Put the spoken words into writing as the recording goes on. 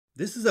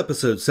This is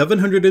episode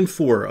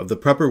 704 of the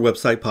Prepper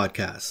Website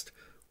Podcast,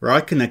 where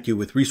I connect you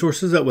with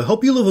resources that will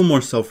help you live a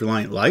more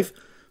self-reliant life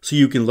so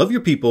you can love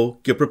your people,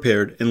 get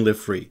prepared, and live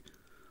free.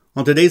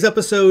 On today's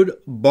episode,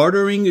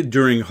 bartering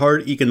during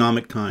hard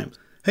economic times.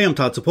 Hey, I'm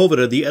Todd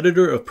Sepulveda, the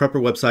editor of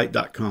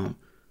PrepperWebsite.com.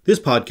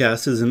 This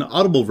podcast is an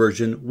audible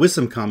version with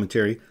some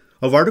commentary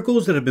of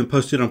articles that have been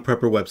posted on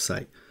Prepper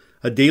Website,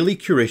 a daily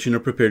curation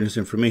of preparedness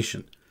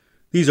information.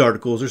 These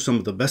articles are some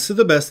of the best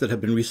that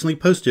have been recently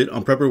posted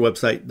on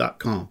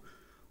PrepperWebsite.com.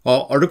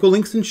 All article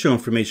links and show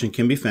information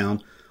can be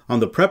found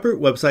on the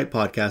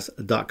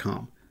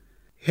PrepperWebsitePodcast.com.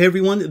 Hey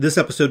everyone, this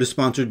episode is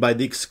sponsored by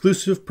the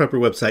exclusive Prepper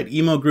Website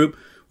email group,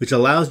 which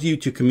allows you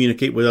to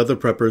communicate with other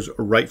preppers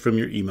right from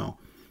your email.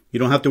 You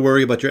don't have to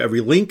worry about your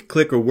every link,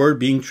 click, or word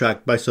being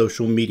tracked by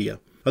social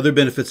media. Other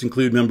benefits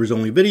include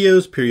members-only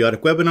videos,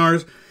 periodic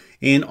webinars,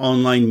 and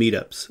online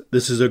meetups.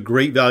 This is a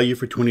great value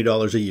for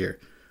 $20 a year.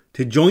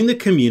 To join the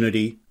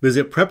community,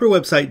 visit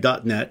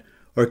prepperwebsite.net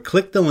or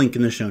click the link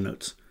in the show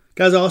notes.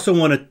 Guys, I also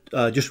want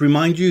to just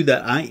remind you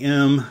that I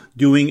am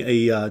doing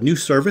a new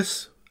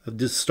service. I've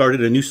just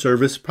started a new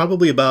service,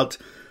 probably about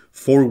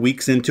 4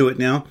 weeks into it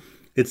now.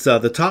 It's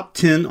the top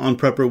 10 on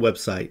Prepper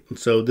Website. And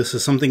so this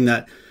is something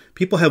that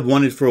people have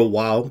wanted for a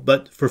while,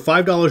 but for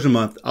 $5 a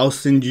month, I'll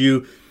send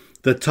you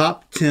the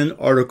top 10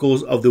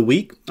 articles of the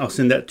week. I'll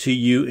send that to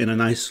you in a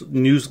nice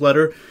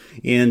newsletter.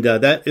 And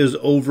that is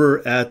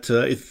over at,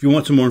 if you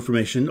want some more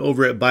information,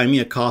 over at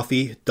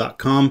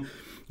buymeacoffee.com.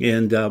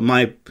 And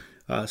my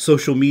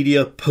social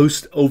media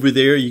posts over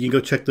there, you can go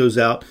check those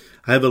out.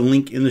 I have a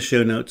link in the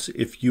show notes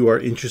if you are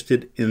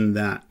interested in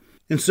that.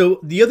 And so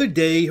the other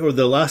day, or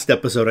the last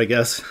episode, I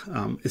guess,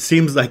 it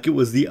seems like it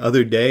was the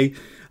other day.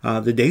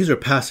 The days are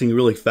passing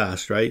really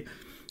fast, right?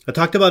 I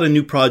talked about a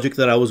new project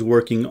that I was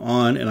working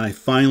on, and I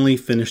finally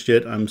finished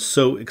it. I'm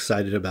so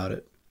excited about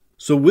it.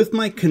 So with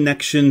my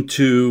connection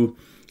to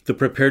the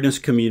preparedness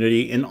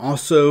community and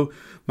also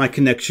my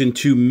connection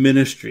to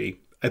ministry,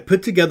 I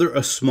put together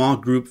a small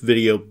group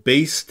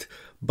video-based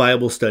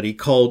Bible study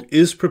called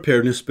Is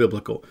Preparedness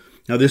Biblical?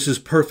 Now, this is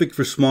perfect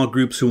for small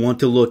groups who want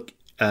to look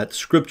at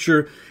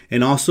scripture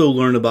and also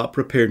learn about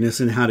preparedness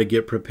and how to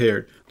get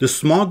prepared. The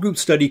small group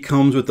study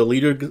comes with the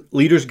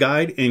leader's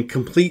guide and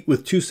complete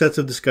with 2 sets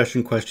of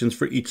discussion questions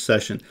for each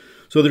session.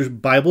 So there's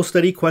Bible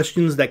study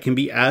questions that can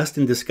be asked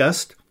and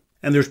discussed,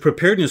 and there's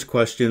preparedness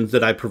questions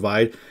that I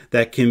provide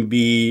that can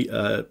be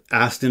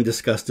asked and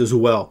discussed as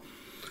well.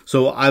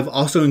 So I've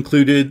also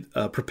included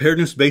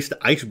preparedness-based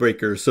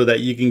icebreakers so that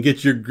you can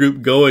get your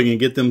group going and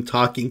get them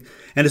talking,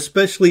 and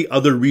especially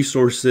other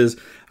resources,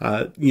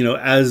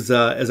 as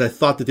I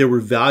thought that they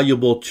were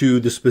valuable to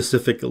the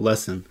specific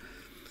lesson.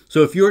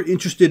 So if you're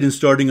interested in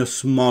starting a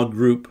small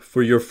group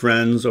for your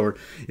friends, or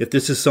if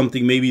this is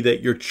something maybe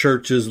that your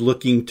church is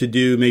looking to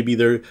do, maybe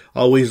they're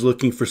always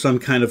looking for some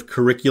kind of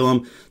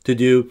curriculum to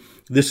do,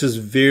 this is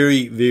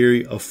very,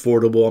 very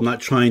affordable. I'm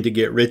not trying to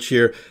get rich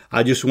here.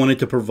 I just wanted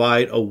to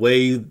provide a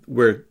way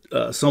where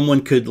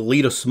someone could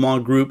lead a small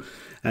group,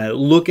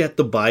 look at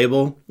the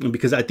Bible,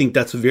 because I think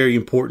that's very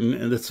important,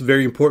 and that's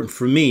very important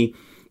for me,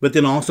 but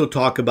then also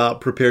talk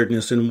about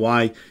preparedness and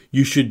why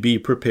you should be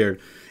prepared.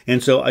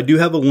 And so I do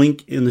have a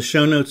link in the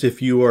show notes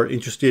if you are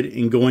interested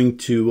in going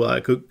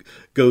to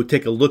go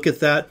take a look at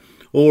that.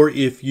 Or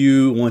if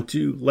you want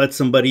to let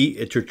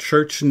somebody at your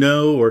church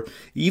know, or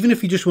even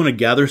if you just want to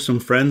gather some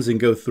friends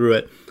and go through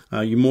it,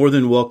 you're more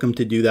than welcome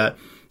to do that.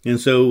 And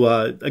so,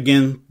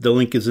 again, the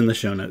link is in the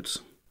show notes.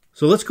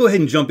 So let's go ahead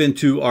and jump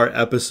into our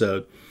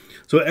episode.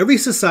 So every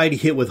society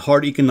hit with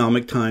hard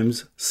economic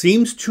times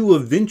seems to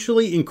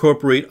eventually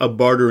incorporate a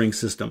bartering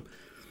system.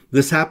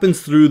 This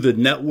happens through the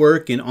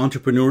network and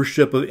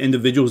entrepreneurship of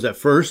individuals at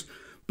first,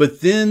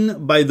 but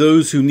then by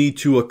those who need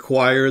to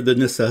acquire the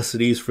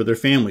necessities for their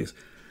families.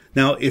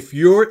 Now, if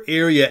your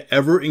area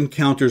ever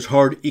encounters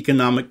hard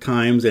economic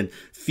times and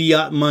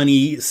fiat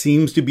money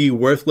seems to be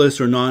worthless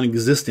or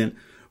non-existent,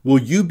 will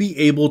you be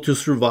able to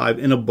survive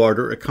in a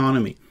barter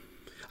economy?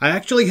 I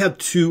actually have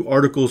 2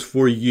 articles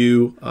for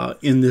you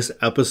in this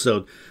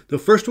episode. The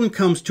first one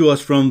comes to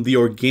us from The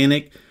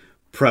Organic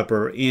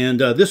Prepper,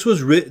 and this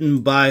was written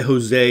by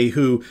Jose,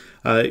 who,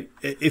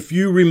 if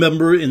you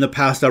remember in the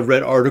past, I've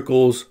read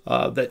articles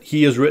that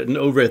he has written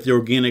over at The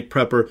Organic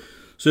Prepper.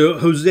 So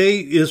Jose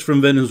is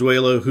from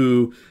Venezuela,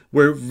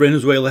 where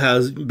Venezuela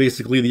has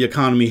basically the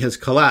economy has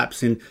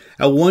collapsed. And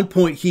at one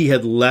point he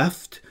had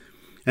left,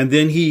 and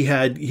then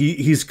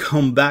he's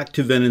come back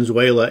to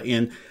Venezuela.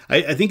 And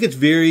I think it's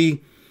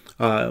very,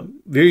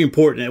 very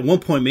important. At one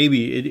point,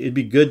 maybe it'd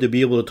be good to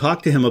be able to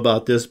talk to him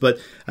about this, but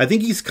I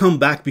think he's come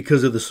back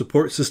because of the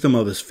support system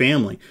of his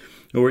family.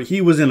 Or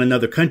he was in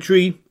another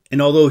country,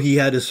 and although he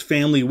had his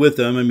family with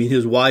him, I mean,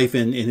 his wife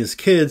and his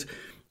kids,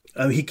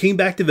 he came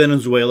back to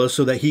Venezuela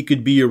so that he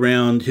could be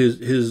around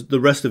the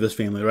rest of his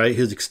family, right?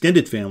 His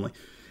extended family.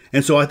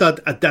 And so I thought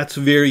that's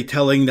very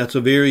telling. That's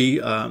a very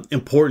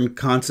important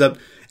concept.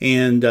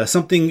 And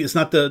something, it's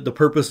not the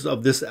purpose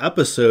of this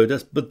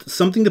episode, but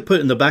something to put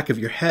in the back of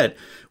your head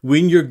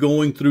when you're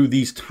going through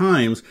these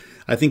times.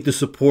 I think the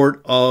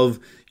support of,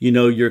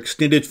 your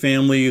extended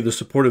family, the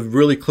support of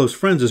really close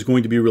friends is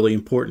going to be really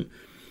important.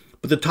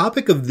 But the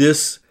topic of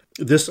this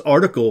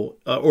article,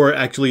 or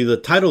actually the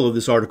title of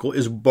this article,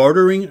 is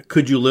Bartering,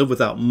 Could You Live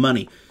Without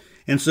Money?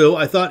 And so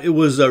I thought it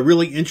was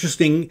really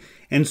interesting.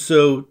 And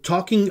so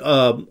talking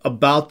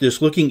about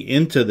this, looking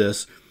into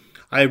this,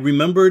 I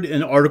remembered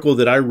an article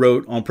that I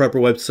wrote on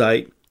Prepper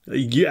website.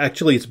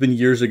 Actually, it's been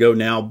years ago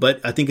now, but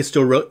I think it's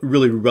still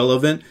really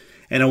relevant.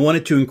 And I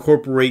wanted to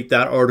incorporate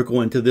that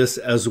article into this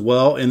as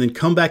well, and then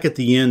come back at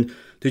the end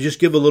to just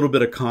give a little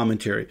bit of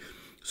commentary.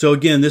 So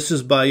again, this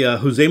is by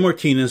Jose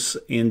Martinez,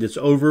 and it's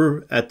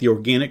over at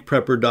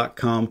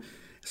theorganicprepper.com.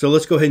 So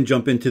let's go ahead and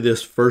jump into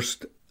this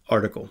first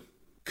article.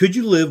 Could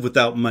you live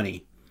without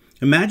money?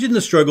 Imagine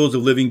the struggles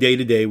of living day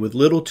to day with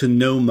little to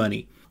no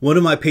money. One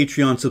of my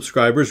Patreon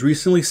subscribers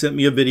recently sent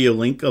me a video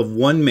link of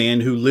one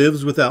man who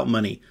lives without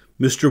money,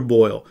 Mr.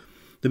 Boyle.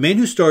 The man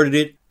who started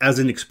it as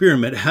an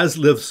experiment has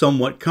lived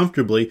somewhat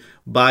comfortably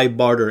by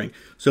bartering.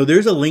 So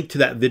there's a link to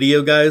that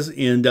video, guys,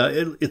 and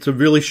it's a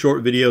really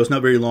short video. It's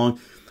not very long,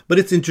 but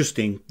it's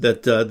interesting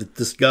that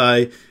this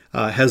guy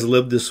has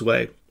lived this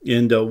way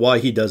and why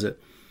he does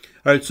it.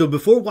 All right, so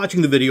before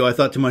watching the video, I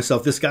thought to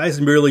myself, this guy is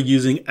merely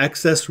using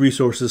excess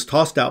resources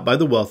tossed out by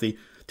the wealthy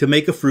to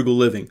make a frugal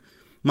living.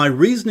 My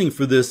reasoning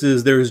for this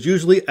is there is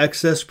usually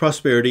excess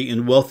prosperity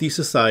in wealthy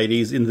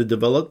societies in the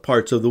developed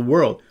parts of the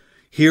world.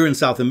 Here in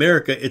South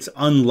America, it's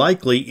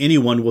unlikely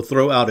anyone will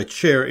throw out a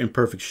chair in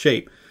perfect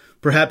shape.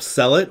 Perhaps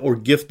sell it or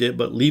gift it,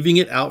 but leaving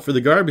it out for the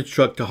garbage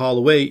truck to haul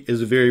away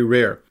is very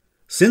rare.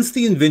 Since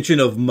the invention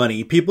of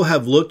money, people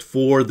have looked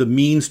for the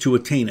means to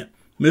attain it.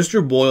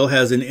 Mr. Boyle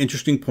has an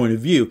interesting point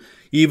of view,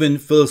 even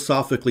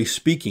philosophically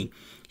speaking.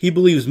 He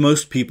believes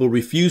most people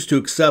refuse to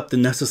accept the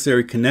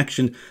necessary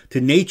connection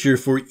to nature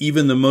for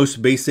even the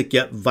most basic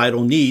yet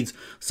vital needs,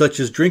 such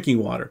as drinking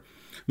water.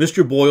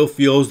 Mr. Boyle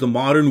feels the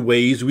modern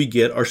ways we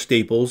get our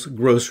staples,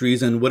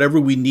 groceries, and whatever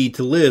we need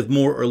to live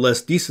more or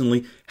less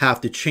decently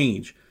have to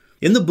change.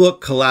 In the book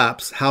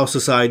Collapse, How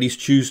Societies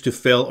Choose to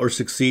Fail or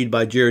Succeed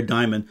by Jared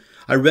Diamond,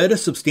 I read a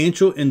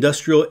substantial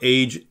industrial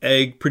age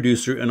egg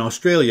producer in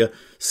Australia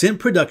sent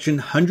production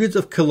hundreds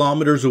of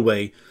kilometers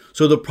away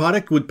so the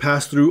product would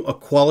pass through a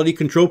quality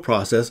control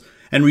process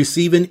and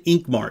receive an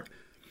ink mark.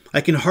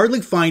 I can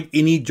hardly find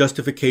any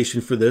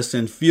justification for this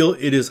and feel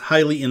it is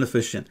highly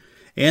inefficient.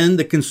 And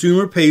the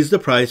consumer pays the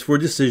price for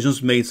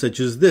decisions made such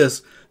as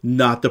this,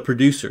 not the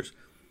producers.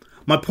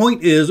 My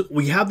point is,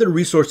 we have the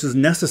resources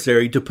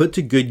necessary to put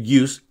to good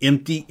use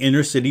empty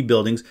inner city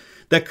buildings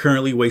that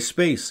currently waste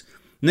space.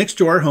 Next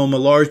to our home, a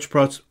large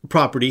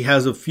property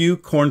has a few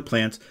corn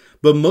plants,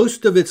 but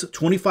most of its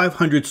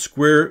 2,500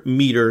 square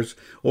meters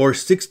or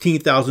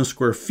 16,000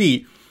 square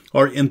feet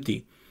are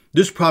empty.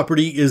 This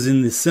property is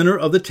in the center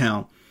of the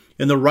town.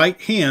 In the right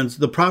hands,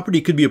 the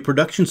property could be a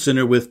production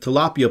center with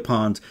tilapia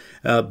ponds,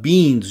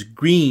 beans,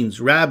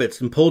 greens,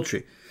 rabbits, and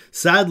poultry.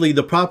 Sadly,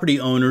 the property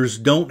owners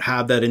don't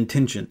have that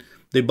intention.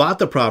 They bought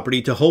the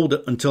property to hold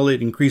it until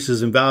it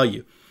increases in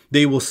value.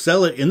 They will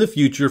sell it in the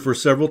future for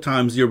several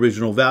times the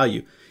original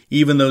value,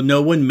 even though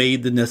no one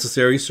made the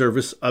necessary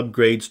service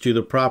upgrades to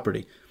the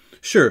property.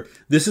 Sure,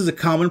 this is a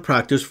common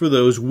practice for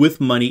those with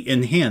money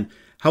in hand.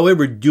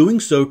 However, doing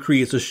so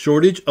creates a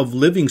shortage of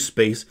living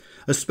space,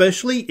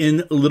 especially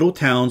in little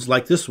towns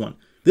like this one.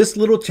 This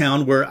little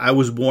town where I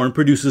was born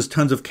produces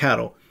tons of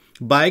cattle.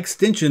 By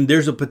extension,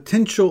 there's a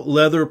potential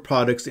leather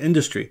products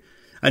industry.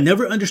 I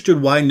never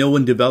understood why no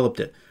one developed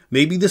it.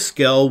 Maybe the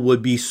scale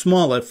would be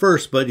small at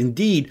first, but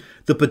indeed,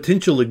 the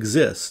potential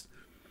exists.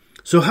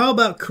 So how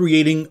about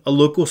creating a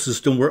local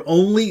system where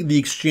only the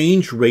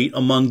exchange rate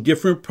among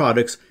different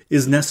products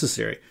is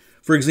necessary?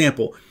 For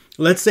example,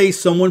 let's say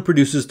someone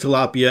produces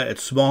tilapia at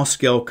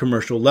small-scale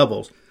commercial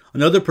levels.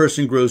 Another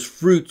person grows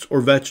fruits or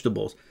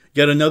vegetables.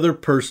 Yet another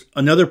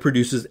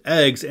produces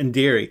eggs and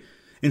dairy.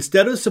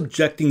 Instead of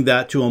subjecting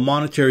that to a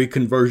monetary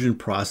conversion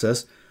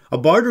process, a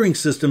bartering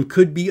system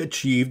could be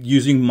achieved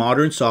using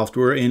modern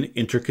software and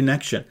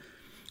interconnection.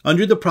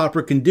 Under the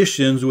proper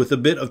conditions, with a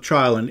bit of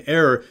trial and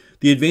error,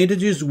 the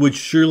advantages would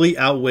surely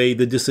outweigh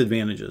the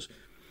disadvantages.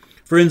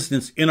 For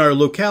instance, in our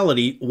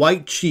locality,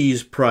 white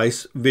cheese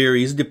price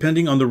varies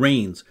depending on the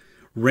rains.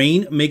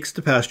 Rain makes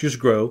the pastures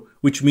grow,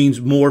 which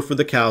means more for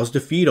the cows to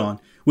feed on,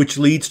 which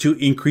leads to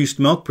increased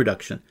milk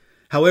production.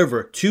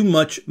 However, too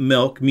much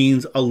milk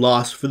means a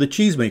loss for the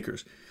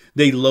cheesemakers.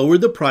 They lower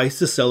the price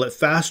to sell it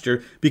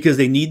faster because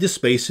they need the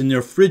space in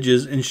their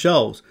fridges and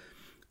shelves.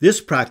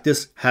 This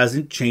practice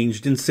hasn't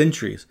changed in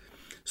centuries.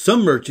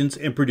 Some merchants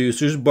and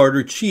producers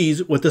barter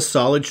cheese with a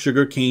solid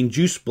sugarcane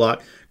juice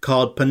block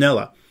called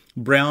panela,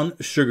 brown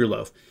sugar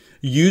loaf,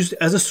 used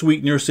as a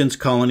sweetener since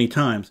colony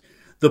times.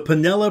 The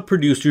panela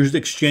producers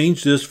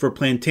exchange this for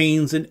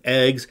plantains and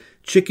eggs,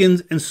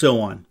 chickens, and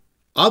so on.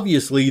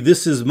 Obviously,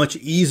 this is much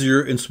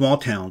easier in small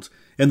towns.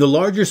 In the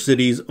larger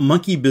cities,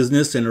 monkey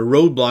business and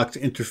roadblocks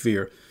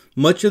interfere.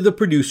 Much of the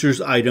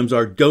producer's items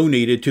are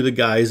donated to the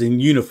guys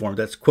in uniform.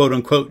 That's quote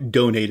unquote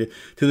donated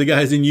to the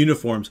guys in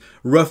uniforms.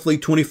 Roughly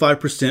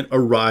 25%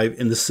 arrive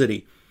in the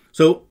city.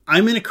 So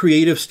I'm in a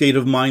creative state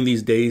of mind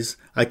these days.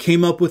 I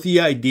came up with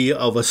the idea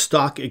of a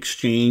stock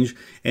exchange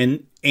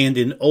and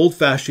an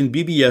old-fashioned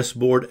BBS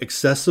board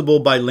accessible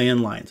by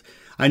landlines.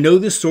 I know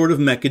this sort of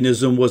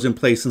mechanism was in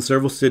place in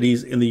several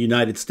cities in the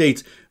United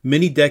States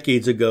many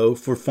decades ago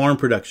for farm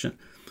production.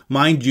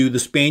 Mind you, the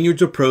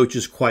Spaniards' approach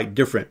is quite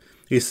different.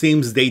 It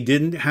seems they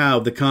didn't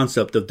have the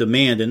concept of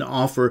demand and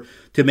offer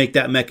to make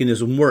that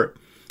mechanism work.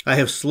 I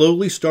have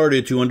slowly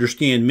started to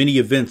understand many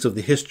events of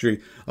the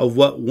history of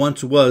what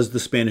once was the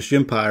Spanish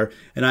Empire,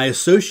 and I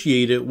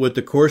associate it with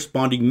the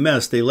corresponding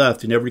mess they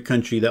left in every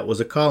country that was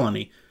a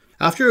colony.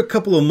 After a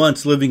couple of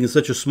months living in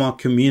such a small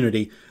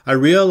community, I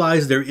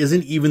realized there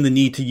isn't even the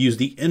need to use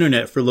the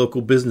internet for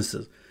local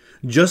businesses.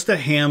 Just a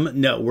ham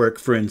network,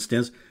 for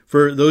instance,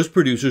 for those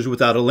producers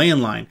without a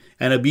landline,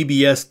 and a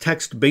BBS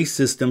text-based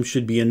system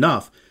should be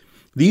enough.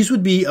 These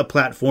would be a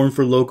platform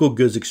for local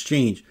goods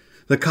exchange.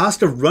 The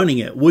cost of running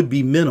it would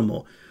be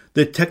minimal.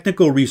 The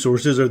technical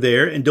resources are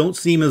there and don't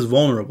seem as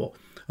vulnerable.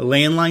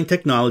 Landline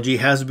technology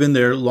has been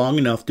there long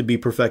enough to be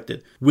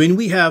perfected. When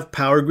we have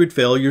power grid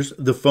failures,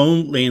 the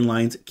phone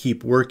landlines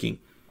keep working.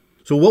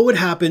 So what would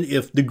happen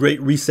if the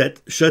Great Reset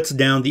shuts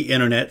down the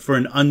internet for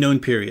an unknown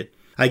period?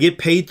 I get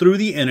paid through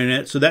the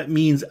internet, so that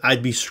means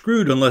I'd be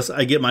screwed unless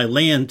I get my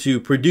land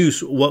to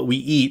produce what we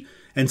eat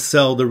and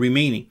sell the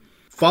remaining.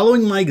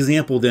 Following my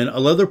example then, a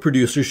leather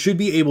producer should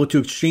be able to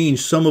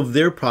exchange some of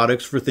their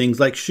products for things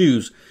like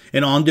shoes,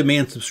 an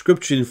on-demand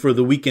subscription for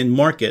the weekend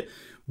market,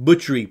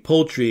 butchery,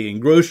 poultry,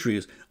 and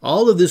groceries,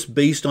 all of this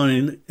based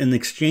on an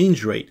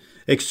exchange rate,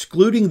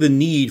 excluding the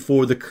need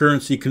for the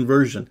currency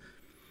conversion.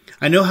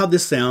 I know how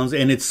this sounds,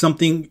 and it's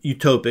something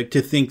utopic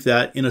to think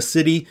that in a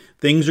city,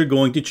 things are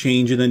going to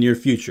change in the near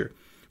future.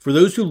 For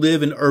those who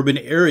live in urban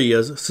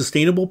areas,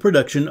 sustainable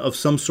production of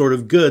some sort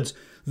of goods,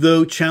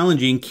 though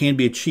challenging, can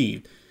be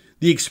achieved.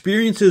 The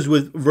experiences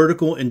with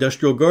vertical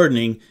industrial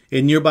gardening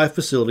in nearby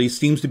facilities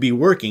seems to be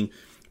working,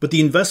 but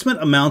the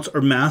investment amounts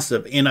are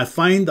massive, and I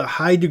find the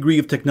high degree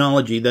of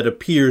technology that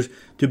appears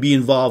to be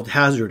involved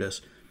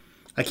hazardous.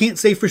 I can't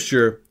say for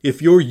sure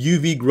if your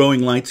UV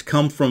growing lights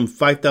come from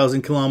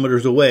 5,000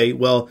 kilometers away.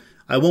 Well,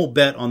 I won't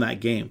bet on that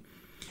game.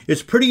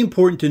 It's pretty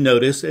important to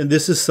notice, and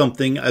this is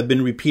something I've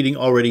been repeating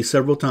already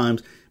several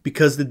times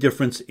because the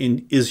difference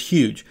is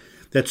huge,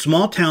 that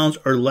small towns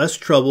are less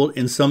troubled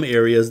in some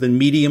areas than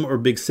medium or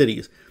big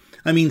cities.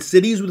 I mean,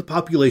 cities with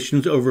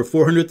populations over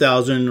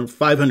 400,000 or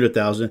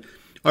 500,000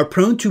 are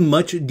prone to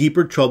much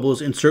deeper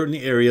troubles in certain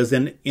areas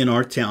than in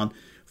our town,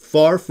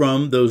 far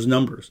from those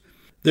numbers.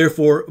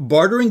 Therefore,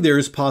 bartering there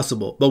is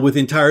possible, but with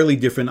entirely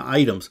different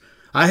items.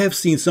 I have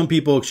seen some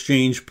people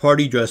exchange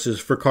party dresses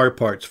for car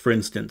parts, for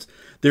instance.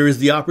 There is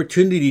the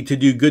opportunity to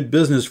do good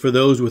business for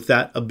those with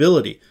that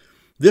ability.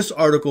 This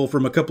article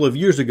from a couple of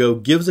years ago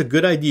gives a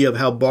good idea of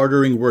how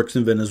bartering works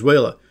in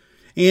Venezuela.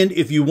 And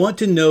if you want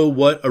to know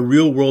what a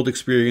real-world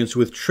experience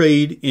with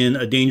trade in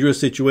a dangerous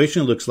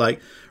situation looks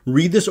like,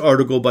 read this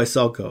article by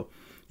Selco.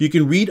 You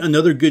can read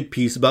another good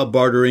piece about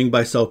bartering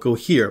by Selco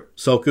here,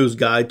 Selco's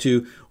Guide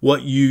to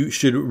What You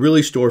Should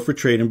Really Store for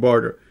Trade and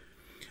Barter.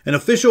 An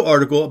official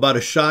article about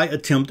a shy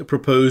attempt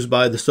proposed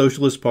by the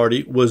Socialist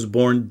Party was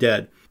born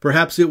dead.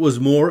 Perhaps it was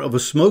more of a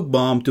smoke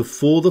bomb to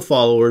fool the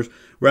followers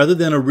rather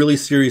than a really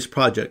serious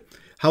project.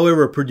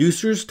 However,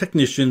 producers,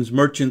 technicians,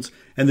 merchants,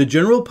 and the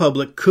general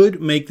public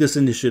could make this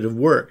initiative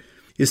work.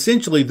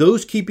 Essentially,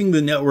 those keeping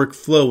the network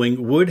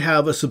flowing would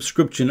have a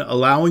subscription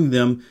allowing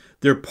them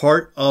their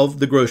part of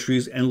the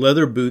groceries and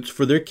leather boots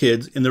for their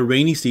kids in the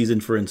rainy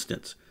season, for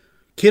instance.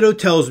 Kiddo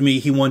tells me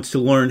he wants to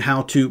learn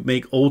how to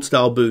make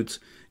old-style boots,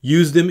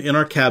 use them in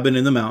our cabin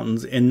in the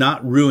mountains, and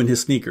not ruin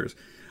his sneakers.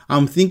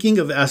 I'm thinking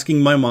of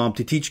asking my mom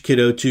to teach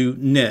Kiddo to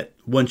knit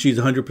when she's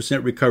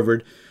 100%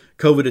 recovered.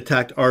 COVID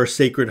attacked our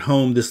sacred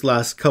home this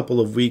last couple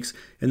of weeks.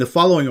 In the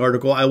following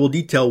article, I will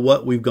detail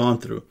what we've gone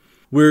through.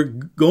 We're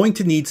going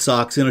to need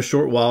socks in a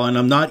short while, and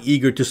I'm not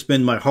eager to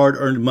spend my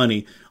hard-earned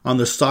money on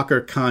the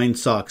soccer kind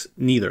socks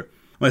neither.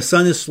 My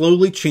son is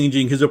slowly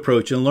changing his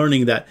approach and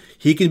learning that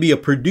he can be a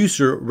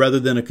producer rather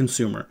than a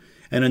consumer,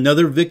 and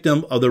another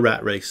victim of the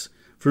rat race.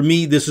 For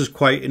me, this is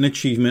quite an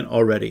achievement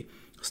already.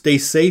 Stay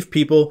safe,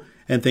 people,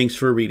 and thanks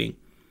for reading.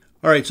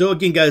 All right, so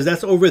again, guys,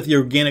 that's over at the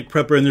Organic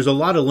Prepper, and there's a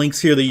lot of links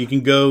here that you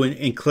can go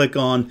and click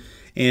on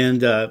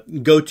and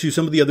go to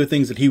some of the other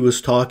things that he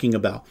was talking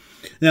about.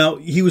 Now,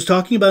 he was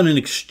talking about an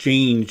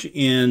exchange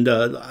and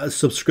a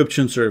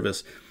subscription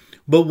service.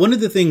 But one of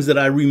the things that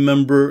I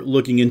remember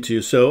looking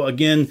into, so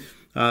again,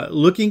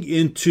 looking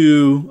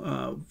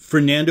into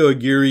Fernando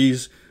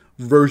Aguirre's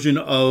version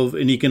of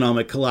an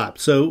economic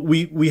collapse. So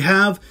we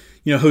have,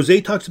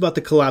 Jose talks about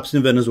the collapse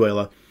in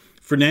Venezuela.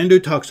 Fernando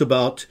talks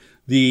about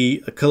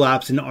the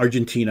collapse in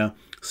Argentina.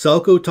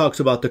 Selco talks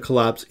about the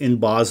collapse in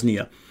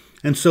Bosnia.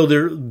 And so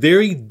they're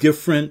very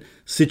different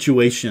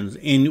situations.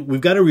 And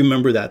we've got to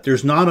remember that.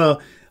 There's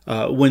not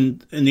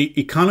when an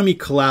economy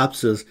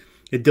collapses,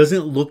 it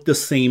doesn't look the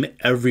same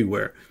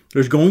everywhere.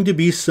 There's going to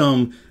be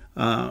some,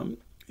 some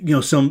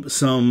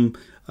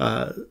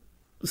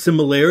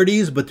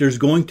similarities, but there's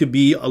going to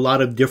be a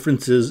lot of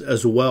differences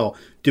as well,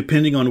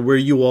 depending on where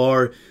you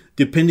are,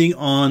 depending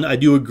on, I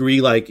do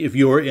agree, like if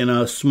you're in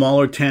a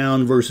smaller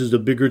town versus a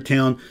bigger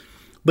town,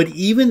 but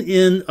even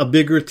in a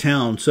bigger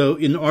town. So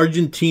in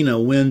Argentina,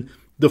 when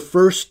the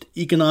first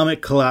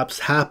economic collapse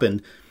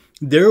happened,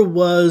 there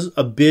was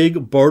a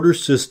big barter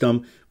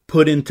system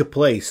put into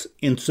place.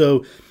 And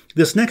so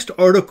this next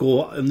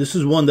article, and this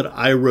is one that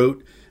I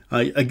wrote,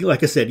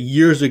 like I said,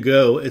 years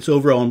ago, it's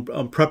over on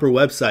Prepper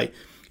website.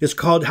 It's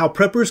called How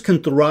Preppers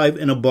Can Thrive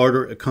in a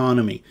Barter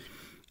Economy.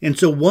 And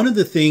so one of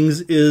the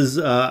things is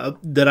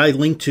that I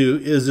linked to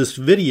is this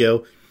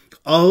video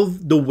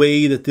of the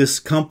way that this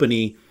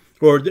company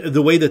or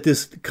the way that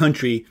this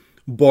country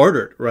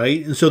bartered,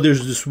 right? And so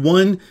there's this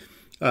one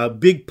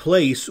big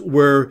place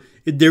where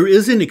there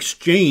is an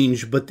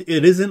exchange, but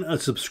it isn't a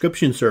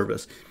subscription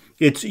service.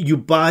 It's you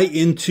buy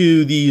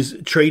into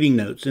these trading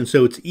notes. And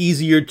so it's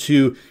easier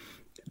so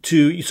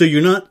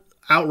you're not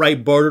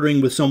outright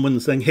bartering with someone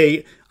and saying,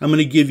 hey, I'm going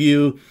to give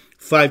you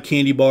 5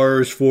 candy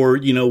bars for,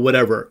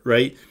 whatever,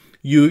 right?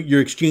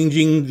 You're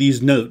exchanging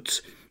these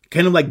notes,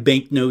 kind of like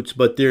bank notes,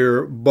 but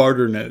they're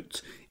barter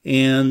notes.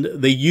 And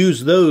they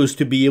use those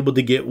to be able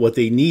to get what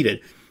they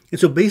needed. And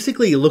so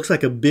basically it looks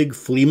like a big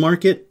flea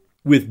market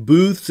with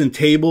booths and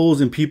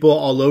tables and people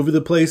all over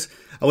the place.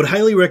 I would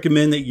highly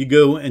recommend that you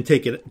go and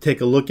take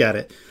a look at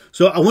it.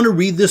 So I want to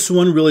read this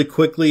one really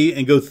quickly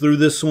and go through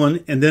this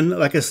one. And then,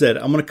 like I said,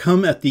 I'm going to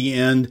come at the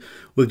end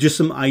with just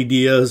some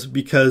ideas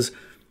because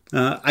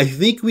I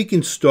think we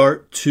can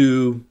start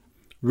to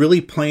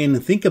really plan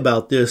and think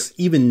about this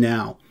even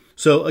now.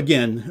 So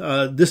again,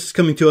 this is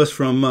coming to us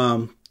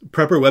from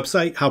Prepper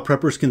website, How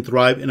Preppers Can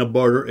Thrive in a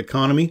Barter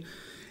Economy.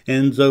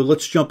 And so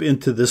let's jump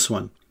into this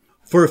one.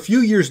 For a few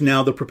years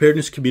now, the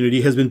preparedness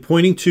community has been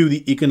pointing to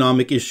the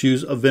economic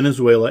issues of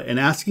Venezuela and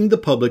asking the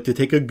public to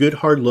take a good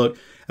hard look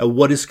at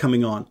what is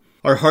coming on.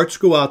 Our hearts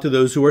go out to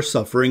those who are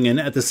suffering, and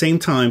at the same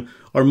time,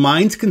 our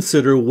minds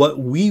consider what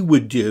we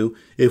would do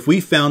if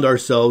we found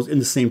ourselves in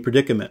the same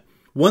predicament.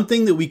 One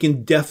thing that we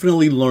can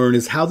definitely learn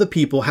is how the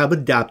people have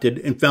adapted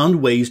and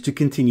found ways to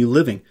continue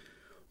living.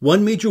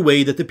 One major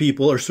way that the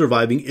people are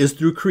surviving is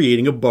through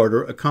creating a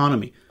barter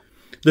economy.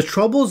 The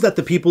troubles that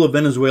the people of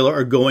Venezuela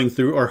are going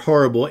through are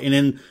horrible and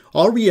in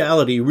all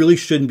reality really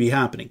shouldn't be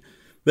happening.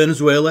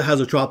 Venezuela has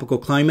a tropical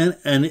climate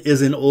and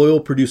is an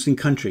oil-producing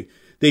country.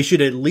 They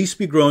should at least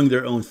be growing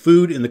their own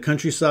food in the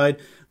countryside.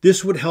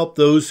 This would help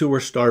those who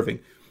are starving.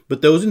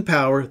 But those in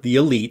power, the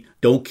elite,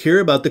 don't care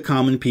about the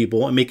common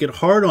people and make it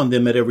hard on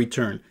them at every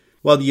turn.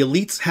 While the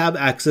elites have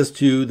access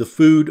to the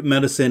food,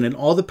 medicine, and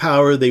all the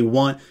power they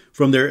want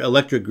from their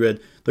electric grid,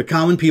 the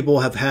common people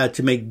have had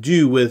to make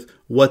do with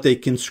what they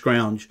can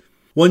scrounge.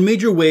 One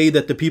major way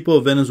that the people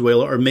of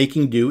Venezuela are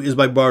making do is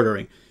by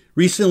bartering.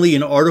 Recently,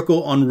 an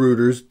article on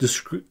Reuters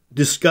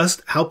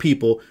discussed how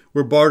people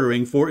were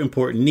bartering for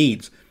important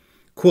needs.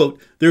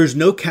 Quote, "There is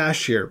no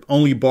cash here,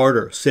 only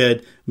barter,"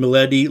 said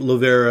Milady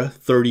Lovera,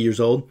 30 years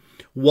old,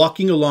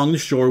 walking along the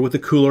shore with a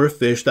cooler of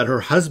fish that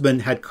her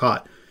husband had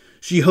caught.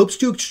 She hopes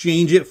to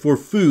exchange it for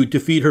food to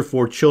feed her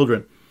 4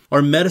 children,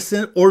 or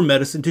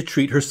medicine to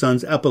treat her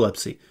son's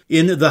epilepsy.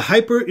 In the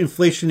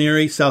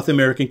hyperinflationary South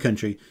American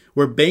country,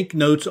 where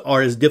banknotes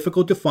are as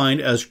difficult to find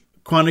as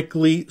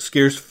chronically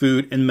scarce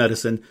food and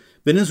medicine,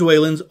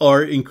 Venezuelans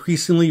are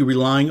increasingly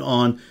relying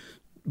on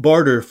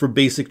barter for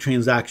basic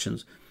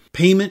transactions.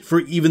 Payment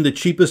for even the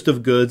cheapest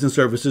of goods and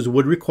services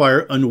would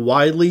require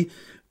unwieldy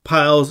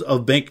piles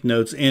of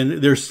banknotes,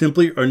 and there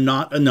simply are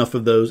not enough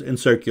of those in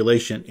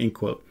circulation, end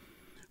quote.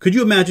 Could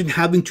you imagine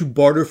having to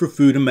barter for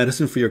food and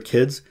medicine for your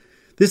kids?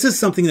 This is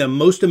something that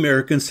most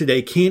Americans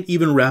today can't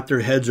even wrap their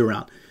heads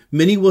around.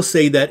 Many will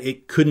say that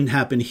it couldn't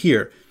happen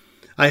here.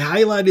 I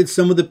highlighted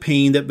some of the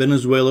pain that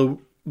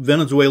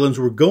Venezuelans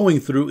were going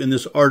through in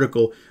this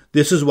article.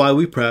 This is why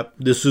we prep.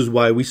 This is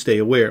why we stay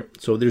aware.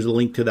 So there's a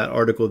link to that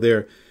article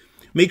there.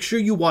 Make sure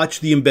you watch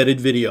the embedded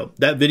video.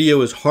 That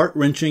video is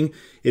heart-wrenching.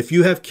 If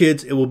you have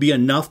kids, it will be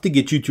enough to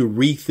get you to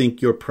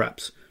rethink your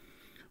preps.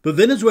 But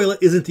Venezuela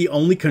isn't the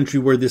only country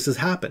where this has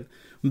happened.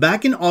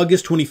 Back in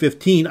August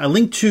 2015, I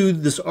linked to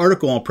this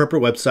article on Prepper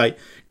website,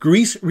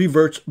 Greece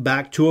reverts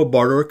back to a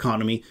barter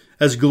economy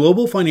as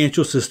global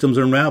financial systems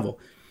unravel.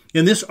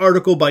 In this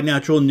article by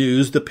Natural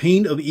News, the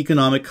pain of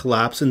economic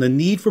collapse and the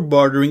need for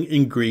bartering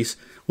in Greece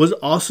was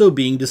also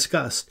being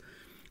discussed.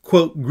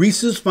 Quote,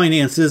 Greece's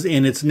finances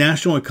and its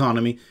national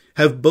economy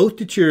have both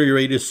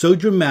deteriorated so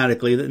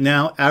dramatically that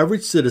now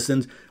average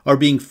citizens are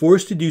being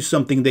forced to do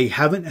something they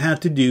haven't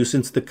had to do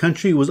since the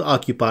country was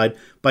occupied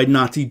by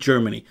Nazi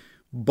Germany.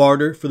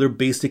 Barter for their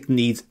basic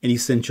needs and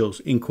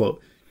essentials, end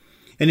quote.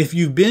 And if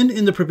you've been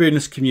in the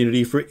preparedness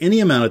community for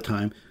any amount of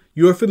time,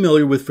 you are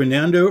familiar with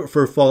Fernando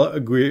Farfalla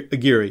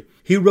Aguirre.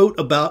 He wrote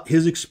about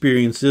his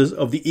experiences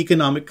of the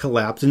economic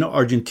collapse in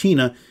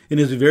Argentina in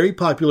his very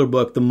popular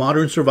book, The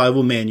Modern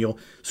Survival Manual,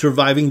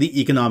 Surviving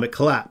the Economic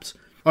Collapse.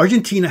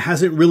 Argentina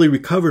hasn't really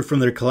recovered from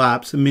their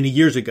collapse many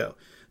years ago.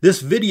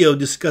 This video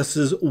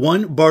discusses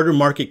one barter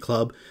market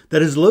club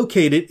that is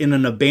located in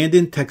an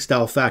abandoned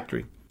textile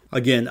factory.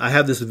 Again, I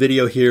have this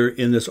video here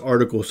in this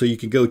article, so you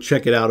can go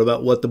check it out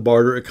about what the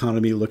barter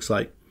economy looks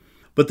like.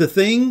 But the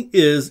thing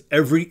is,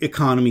 every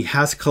economy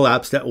has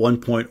collapsed at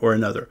one point or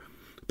another.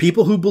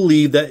 People who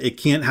believe that it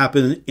can't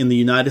happen in the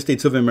United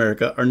States of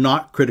America are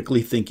not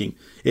critically thinking.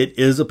 It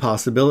is a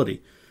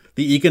possibility.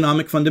 The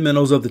economic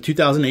fundamentals of the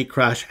 2008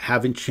 crash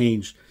haven't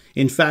changed.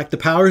 In fact, the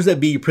powers that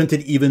be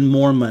printed even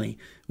more money.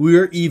 We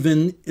are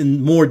even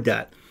in more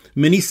debt.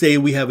 Many say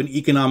we have an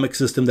economic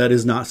system that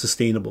is not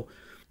sustainable.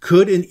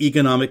 Could an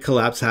economic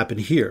collapse happen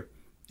here?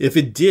 If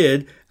it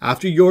did,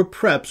 after your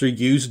preps are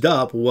used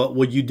up, what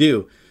would you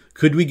do?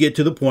 Could we get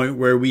to the point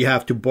where we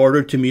have to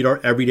barter to meet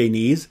our everyday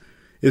needs?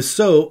 If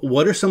so,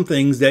 what are some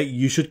things that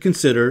you should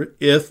consider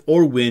if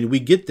or when we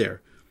get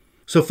there?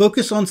 So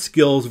focus on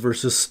skills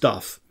versus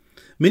stuff.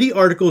 Many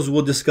articles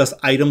will discuss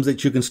items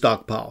that you can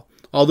stockpile.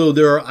 Although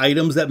there are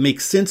items that make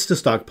sense to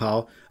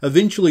stockpile,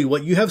 eventually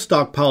what you have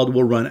stockpiled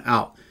will run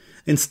out.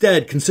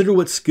 Instead, consider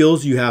what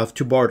skills you have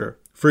to barter.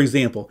 For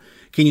example,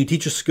 can you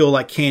teach a skill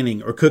like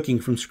canning or cooking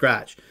from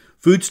scratch?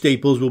 Food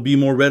staples will be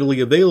more readily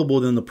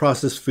available than the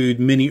processed food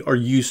many are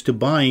used to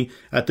buying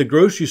at the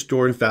grocery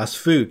store and fast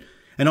food.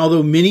 And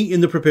although many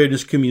in the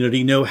preparedness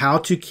community know how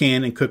to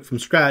can and cook from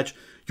scratch,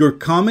 your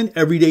common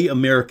everyday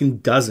American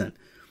doesn't.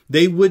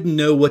 They wouldn't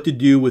know what to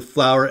do with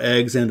flour,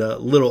 eggs, and a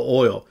little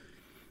oil.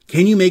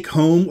 Can you make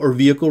home or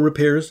vehicle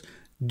repairs?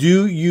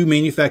 Do you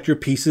manufacture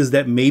pieces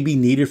that may be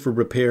needed for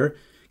repair?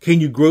 Can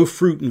you grow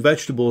fruit and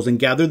vegetables and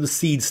gather the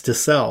seeds to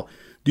sell?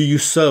 Do you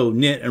sew,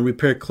 knit, and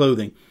repair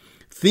clothing?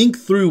 Think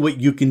through what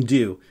you can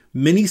do.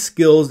 Many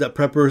skills that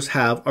preppers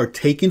have are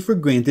taken for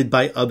granted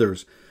by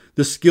others.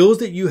 The skills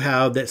that you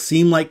have that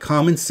seem like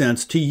common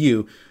sense to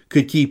you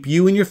could keep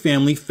you and your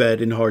family fed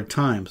in hard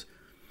times.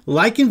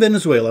 Like in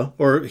Venezuela,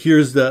 or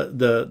here's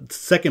the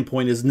second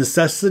point is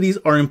necessities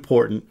are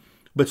important,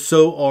 but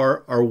so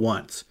are our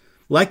wants.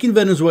 Like in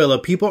Venezuela,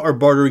 people are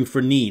bartering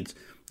for needs.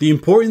 The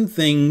important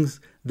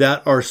things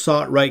that are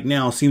sought right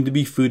now seem to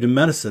be food and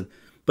medicine.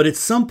 But at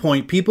some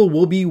point, people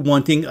will be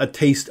wanting a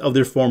taste of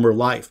their former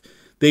life.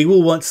 They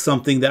will want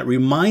something that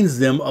reminds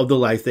them of the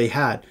life they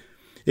had.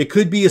 It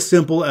could be as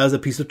simple as a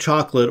piece of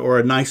chocolate or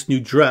a nice new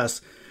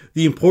dress.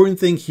 The important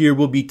thing here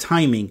will be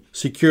timing,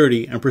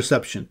 security, and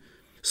perception.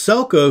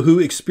 Selko, who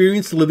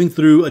experienced living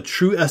through a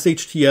true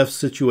SHTF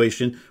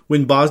situation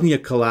when Bosnia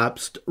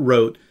collapsed,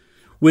 wrote,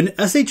 "When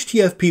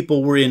SHTF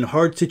people were in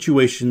hard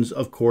situations,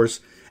 of course,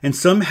 and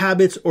some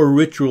habits or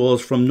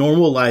rituals from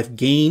normal life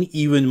gain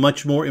even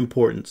much more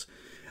importance.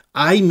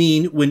 I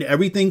mean, when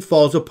everything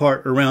falls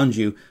apart around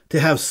you,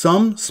 to have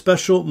some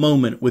special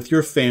moment with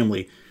your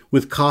family,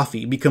 with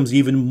coffee, becomes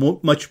even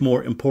much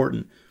more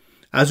important.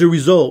 As a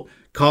result,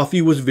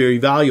 coffee was very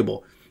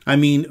valuable. I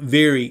mean,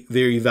 very,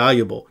 very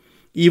valuable.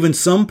 Even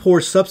some poor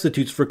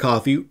substitutes for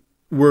coffee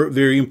were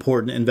very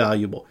important and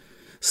valuable.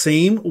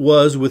 Same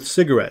was with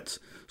cigarettes.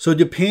 So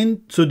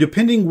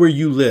depending where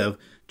you live,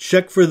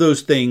 check for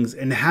those things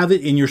and have it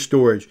in your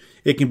storage.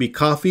 It can be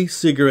coffee,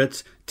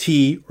 cigarettes,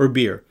 tea, or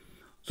beer."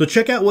 So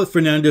check out what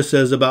Fernando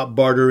says about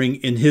bartering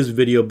in his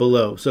video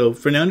below. So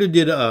Fernando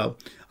did a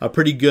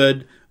pretty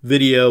good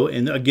video,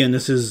 and again,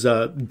 this is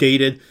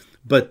dated,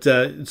 but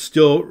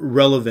still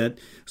relevant.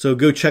 So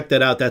go check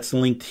that out. That's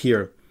linked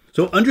here.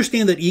 So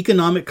understand that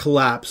economic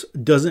collapse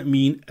doesn't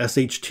mean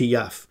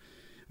SHTF.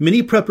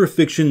 Many prepper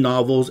fiction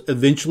novels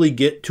eventually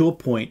get to a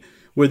point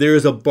where there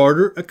is a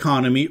barter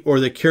economy or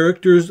the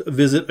characters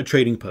visit a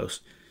trading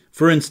post.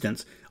 For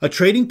instance, a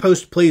trading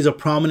post plays a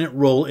prominent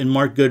role in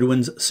Mark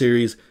Goodwin's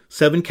series,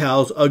 Seven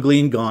Cows, Ugly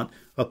and Gaunt,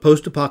 a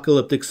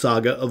post-apocalyptic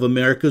saga of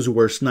America's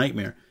worst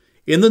nightmare.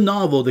 In the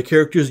novel, the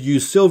characters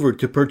use silver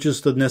to purchase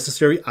the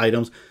necessary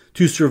items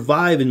to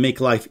survive and make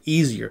life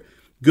easier.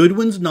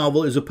 Goodwin's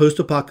novel is a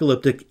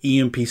post-apocalyptic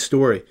EMP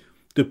story.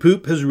 The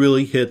poop has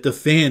really hit the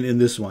fan in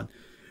this one.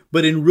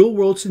 But in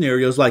real-world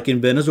scenarios like in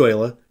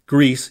Venezuela,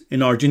 Greece,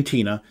 and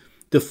Argentina,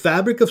 the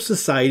fabric of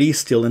society is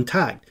still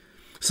intact.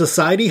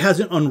 Society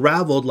hasn't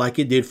unraveled like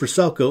it did for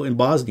Selko in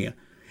Bosnia.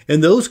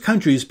 In those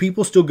countries,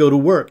 people still go to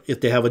work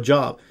if they have a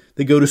job.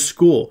 They go to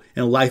school,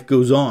 and life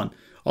goes on,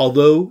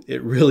 although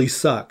it really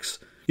sucks.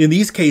 In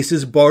these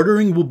cases,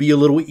 bartering will be a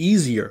little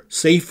easier,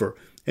 safer,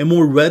 and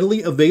more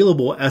readily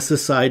available as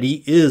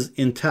society is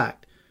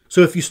intact.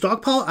 So if you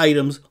stockpile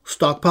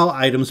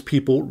items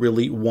people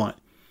really want.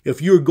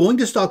 If you're going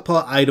to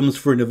stockpile items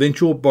for an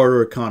eventual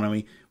barter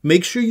economy,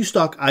 make sure you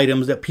stock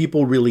items that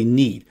people really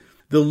need.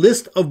 The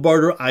list of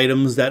barter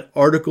items that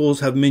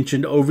articles have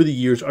mentioned over the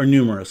years are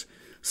numerous.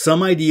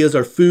 Some ideas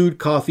are food,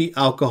 coffee,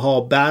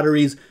 alcohol,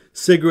 batteries,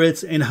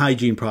 cigarettes, and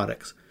hygiene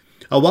products.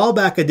 A while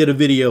back, I did a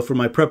video for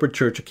my Prepper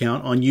Church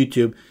account on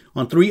YouTube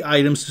on 3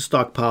 items to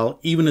stockpile.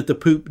 Even if the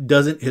poop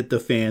doesn't hit the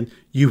fan,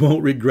 you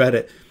won't regret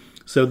it.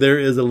 So there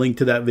is a link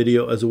to that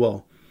video as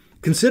well.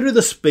 Consider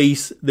the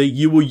space that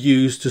you will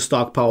use to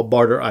stockpile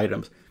barter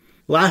items.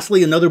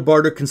 Lastly, another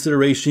barter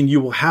consideration you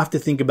will have to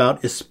think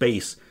about is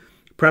space.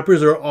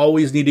 Preppers are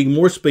always needing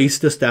more space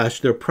to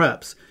stash their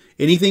preps.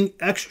 Anything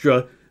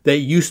extra that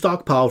you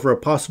stockpile for a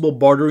possible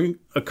bartering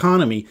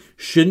economy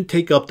shouldn't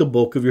take up the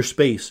bulk of your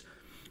space.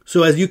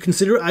 So as you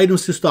consider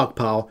items to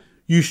stockpile,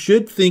 you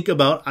should think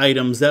about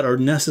items that are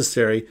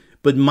necessary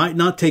but might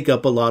not take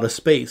up a lot of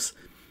space.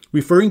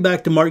 Referring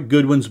back to Mark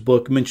Goodwin's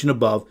book mentioned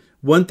above,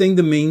 one thing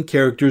the main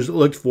characters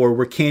looked for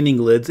were canning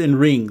lids and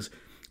rings.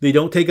 They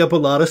don't take up a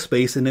lot of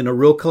space, and in a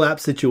real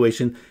collapse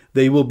situation,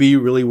 they will be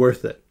really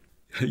worth it.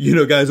 You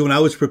know, guys, when I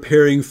was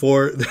preparing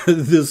for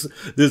this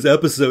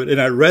episode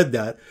and I read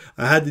that,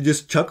 I had to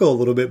just chuckle a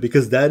little bit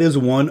because that is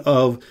one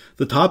of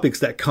the topics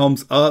that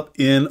comes up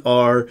in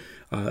our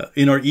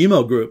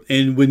email group.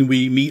 And when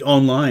we meet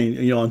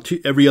online, on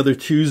every other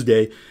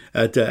Tuesday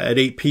at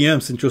 8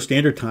 p.m. Central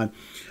Standard Time,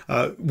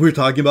 we're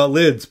talking about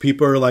lids.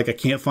 People are like, I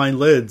can't find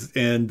lids.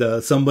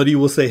 And somebody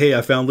will say, hey,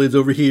 I found lids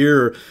over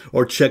here,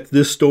 or check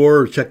this store,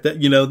 or check that,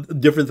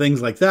 different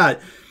things like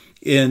that.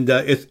 And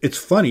it's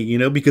funny,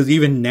 because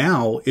even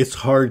now it's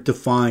hard to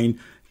find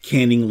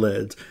canning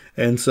lids.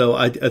 And so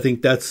I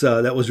think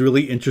that was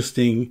really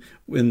interesting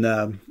when,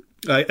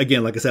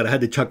 again, like I said, I had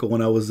to chuckle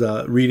when I was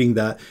reading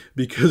that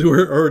because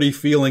we're already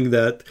feeling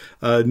that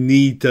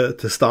need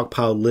to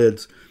stockpile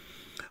lids.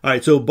 All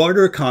right, so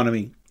barter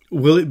economy,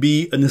 will it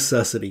be a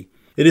necessity?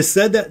 It is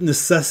said that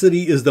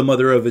necessity is the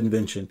mother of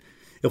invention.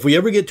 If we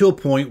ever get to a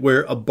point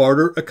where a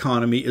barter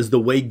economy is the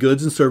way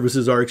goods and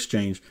services are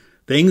exchanged,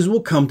 things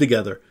will come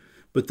together.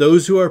 But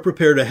those who are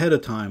prepared ahead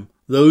of time,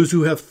 those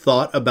who have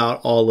thought about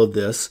all of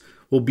this,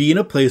 will be in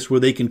a place where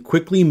they can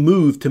quickly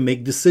move to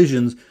make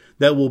decisions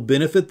that will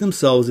benefit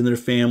themselves and their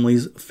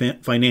families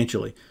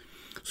financially.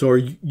 So are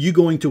you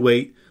going to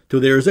wait till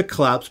there is a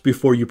collapse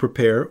before you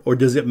prepare, or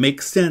does it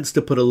make sense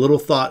to put a little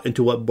thought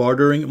into what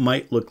bartering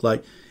might look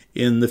like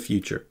in the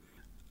future?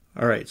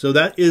 All right, so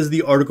that is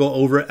the article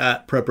over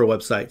at Prepper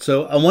website.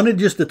 So I wanted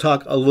just to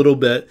talk a little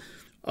bit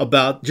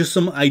about just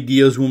some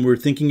ideas when we're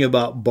thinking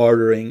about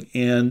bartering.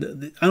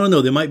 And I don't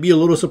know, they might be a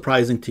little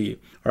surprising to you.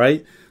 All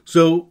right.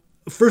 So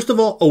first of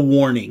all, a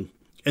warning.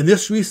 And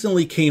this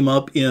recently came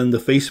up in the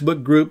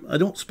Facebook group. I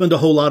don't spend a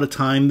whole lot of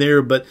time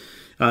there, but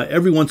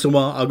every once in a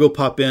while I'll go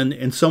pop in,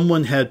 and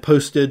someone had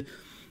posted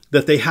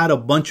that they had a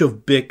bunch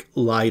of Bic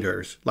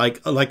lighters,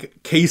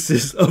 like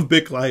cases of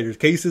Bic lighters,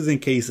 cases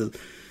and cases.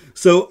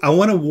 So I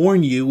want to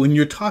warn you, when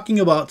you're talking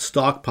about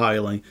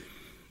stockpiling,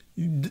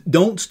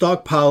 don't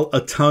stockpile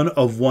a ton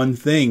of one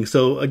thing.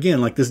 So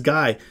again, like this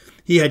guy,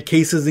 he had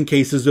cases and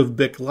cases of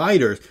Bic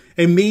lighters.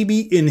 And maybe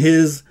in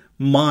his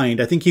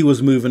mind, I think he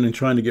was moving and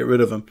trying to get rid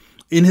of them.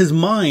 In his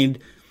mind,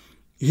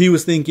 he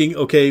was thinking,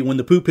 okay, when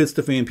the poop hits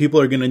the fan, people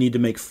are going to need to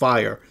make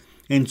fire.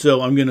 And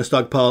so I'm going to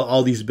stockpile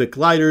all these Bic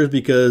lighters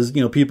because,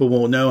 people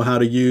won't know how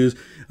to use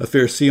a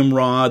ferrocerium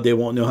rod. They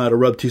won't know how to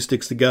rub two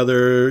sticks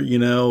together,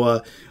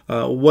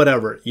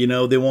 whatever.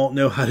 They won't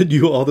know how to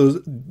do all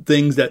those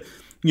things that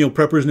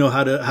preppers know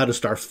how to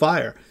start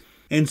fire.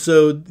 And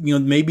so,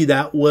 maybe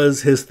that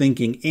was his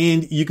thinking.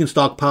 And you can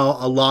stockpile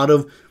a lot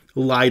of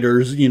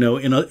lighters,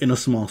 in a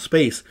small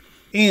space.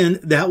 And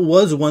that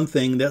was one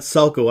thing that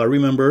Selko, I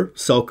remember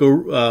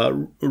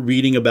Selko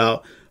reading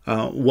about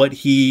what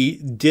he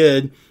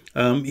did.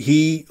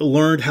 He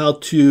learned how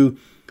to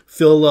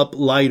fill up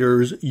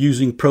lighters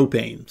using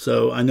propane.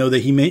 So I know that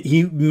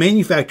he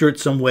manufactured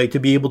some way to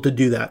be able to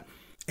do that.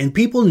 And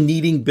people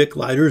needing Bic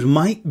lighters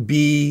might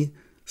be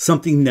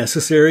something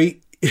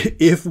necessary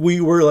if we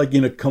were like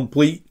in a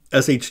complete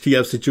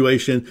SHTF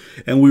situation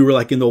and we were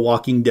like in The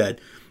Walking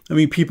Dead. I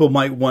mean, people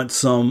might want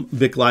some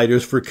Bic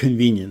lighters for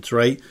convenience,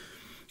 right?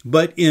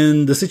 But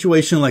in the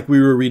situation like we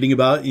were reading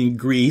about in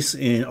Greece,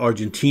 in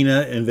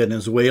Argentina, and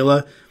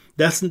Venezuela,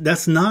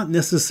 that's not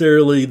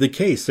necessarily the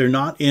case. They're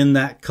not in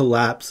that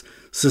collapse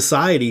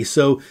society.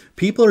 So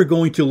people are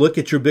going to look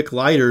at your Bic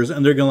lighters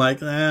and they're going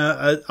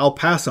to I'll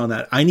pass on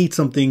that. I need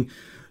something,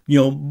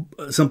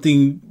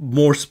 something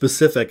more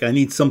specific. I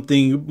need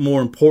something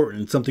more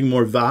important, something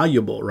more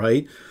valuable,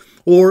 right?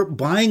 Or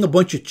buying a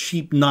bunch of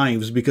cheap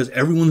knives because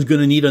everyone's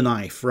going to need a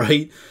knife,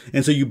 right?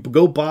 And so you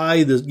go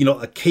buy this,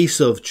 a case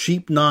of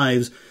cheap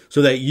knives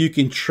so that you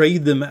can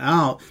trade them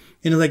out.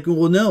 And it's like,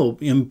 well, no,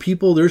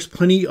 there's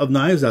plenty of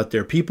knives out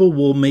there. People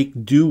will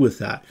make do with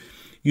that.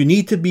 You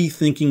need to be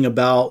thinking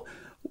about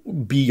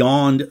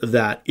beyond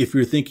that if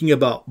you're thinking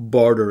about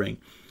bartering.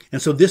 And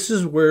so this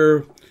is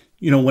where,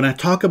 when I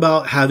talk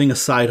about having a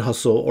side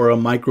hustle or a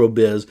micro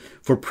biz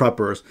for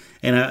preppers,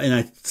 and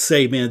I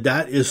say, man,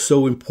 that is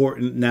so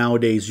important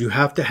nowadays. You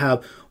have to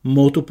have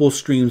multiple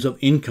streams of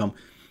income.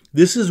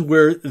 This is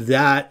where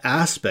that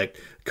aspect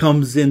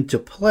comes into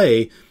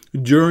play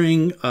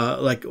during,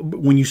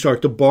 when you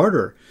start to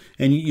barter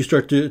and you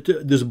start to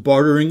this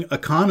bartering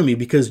economy,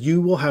 because you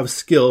will have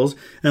skills.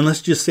 And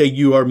let's just say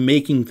you are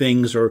making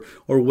things or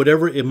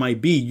whatever it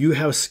might be. You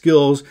have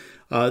skills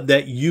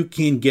that you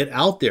can get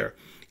out there.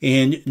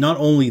 And not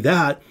only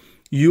that,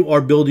 you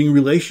are building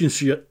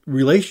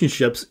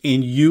relationships,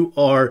 and you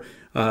are,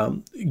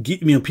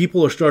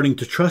 people are starting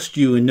to trust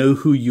you and know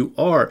who you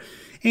are.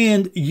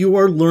 And you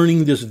are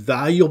learning this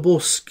valuable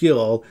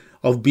skill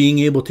of being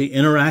able to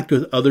interact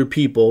with other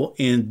people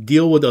and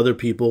deal with other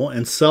people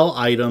and sell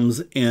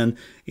items and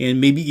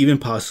maybe even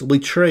possibly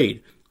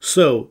trade.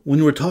 So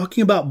when we're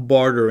talking about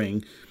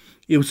bartering,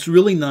 it was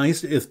really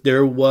nice if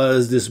there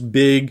was this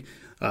big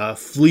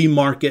flea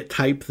market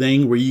type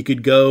thing where you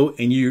could go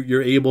and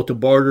you're able to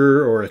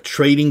barter, or a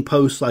trading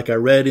post like I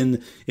read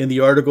in the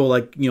article,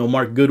 like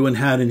Mark Goodwin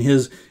had in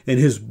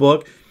his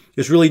book.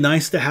 It's really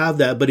nice to have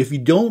that. But if you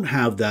don't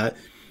have that,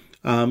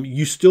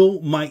 you still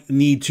might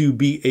need to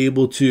be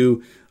able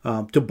to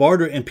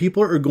barter, and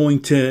people are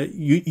going to,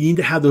 you need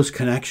to have those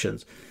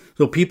connections.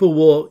 So people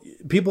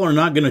are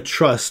not going to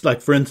trust,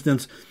 like for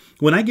instance,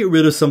 when I get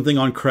rid of something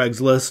on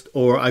Craigslist,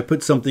 or I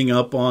put something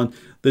up on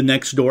the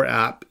Nextdoor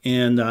app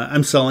and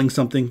I'm selling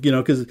something,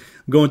 because I'm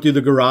going through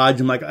the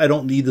garage, I'm like, I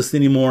don't need this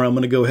anymore. I'm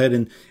going to go ahead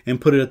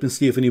and put it up and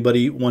see if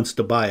anybody wants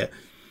to buy it.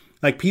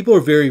 Like, people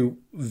are very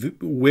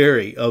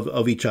wary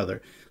of each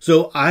other.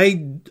 So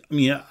I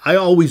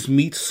always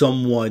meet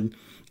someone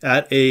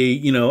at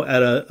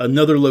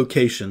another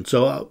location.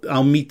 So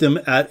I'll meet them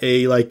at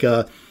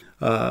a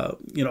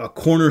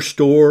corner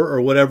store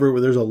or whatever,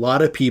 where there's a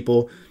lot of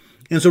people.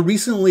 And so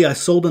recently I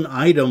sold an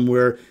item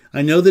where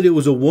I know that it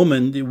was a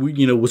woman that,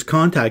 was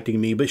contacting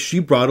me, but she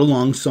brought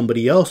along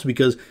somebody else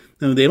because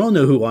they don't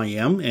know who I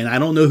am and I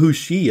don't know who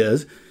she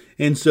is.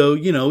 And so,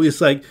 it's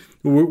like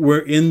we're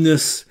in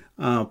this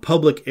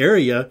public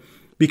area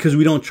because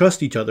we don't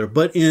trust each other.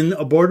 But in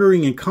a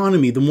bartering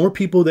economy, the more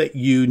people that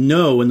you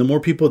know and the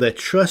more people that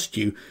trust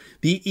you,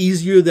 the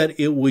easier that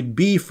it would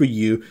be for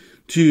you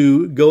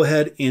to go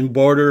ahead and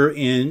barter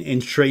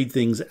and trade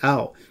things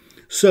out.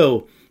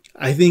 So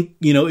I think,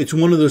 it's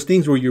one of those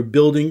things where you're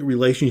building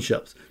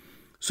relationships.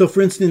 So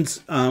for instance,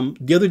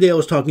 the other day I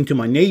was talking to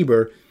my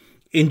neighbor,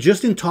 and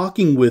just in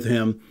talking with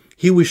him,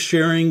 he was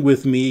sharing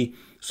with me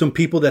some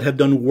people that have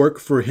done work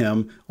for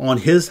him on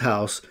his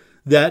house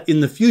that in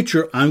the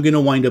future I'm going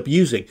to wind up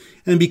using.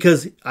 And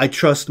because I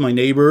trust my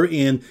neighbor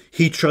and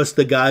he trusts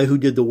the guy who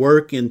did the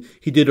work and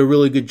he did a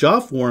really good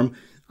job for him,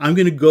 I'm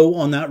going to go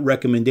on that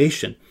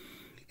recommendation.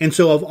 And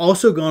so I've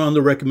also gone on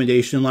the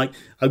recommendation, like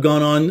I've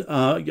gone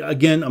on,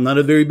 again, I'm not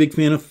a very big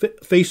fan of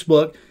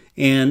Facebook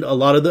and a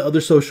lot of the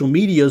other social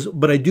medias,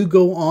 but I do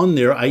go on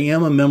there. I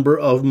am a member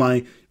of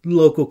my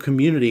local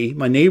community,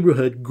 my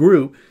neighborhood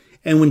group.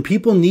 And when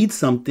people need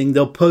something,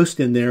 they'll post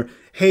in there,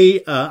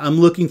 hey, I'm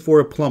looking for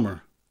a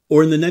plumber.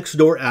 Or in the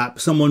Nextdoor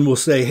app, someone will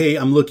say, hey,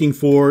 I'm looking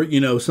for,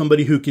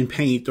 somebody who can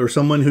paint or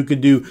someone who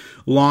could do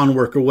lawn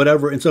work or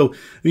whatever. And so,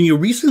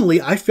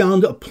 recently I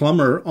found a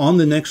plumber on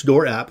the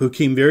Nextdoor app who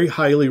came very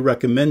highly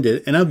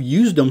recommended, and I've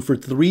used them for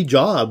 3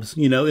 jobs,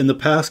 in the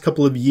past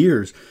couple of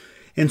years.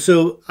 And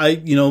so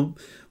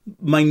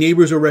my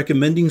neighbors are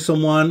recommending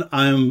someone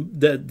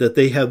that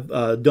they have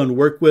done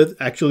work with.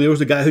 Actually, there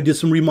was a guy who did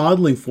some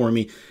remodeling for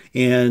me,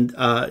 and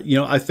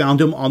I found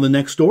him on the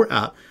Nextdoor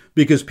app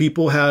because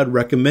people had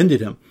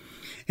recommended him.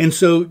 And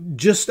so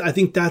I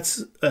think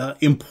that's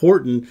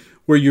important,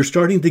 where you're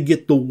starting to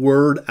get the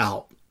word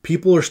out.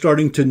 People are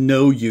starting to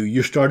know you.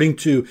 You're starting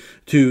to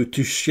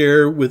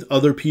share with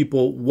other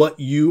people what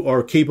you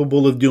are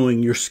capable of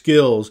doing, your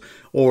skills,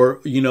 or,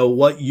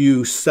 what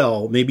you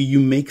sell. Maybe you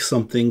make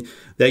something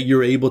that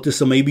you're able to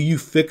sell. Maybe you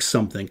fix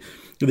something.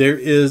 There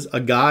is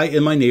a guy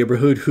in my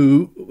neighborhood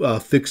who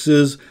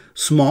fixes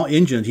small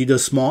engines. He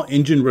does small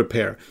engine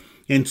repair.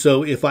 And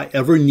so if I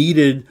ever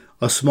needed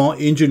a small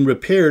engine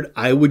repaired,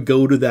 I would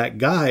go to that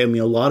guy. I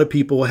mean, a lot of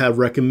people have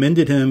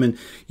recommended him, and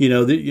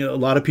a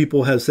lot of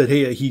people have said,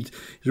 hey, he's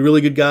a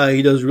really good guy.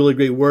 He does really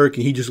great work,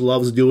 and he just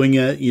loves doing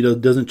it.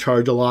 Doesn't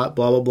charge a lot,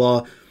 blah, blah,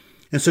 blah.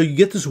 And so you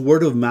get this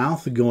word of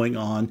mouth going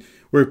on,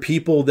 where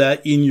people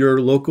that in your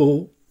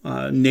local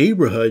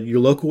neighborhood, your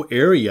local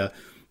area,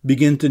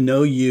 begin to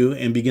know you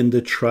and begin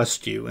to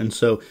trust you. And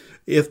so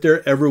if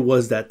there ever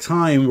was that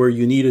time where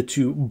you needed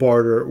to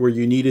barter, where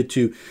you needed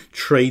to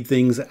trade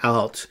things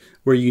out,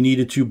 where you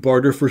needed to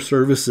barter for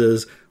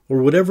services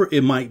or whatever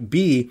it might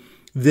be,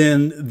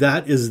 then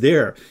that is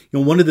there.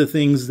 One of the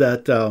things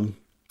that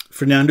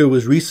Fernando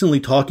was recently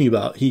talking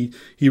about, he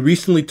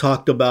recently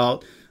talked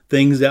about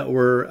things that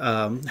were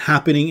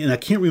happening, and I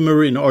can't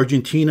remember in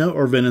Argentina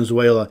or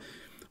Venezuela,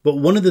 but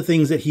one of the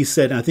things that he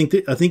said, and I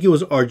think it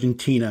was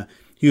Argentina,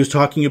 he was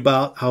talking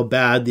about how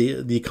bad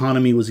the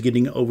economy was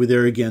getting over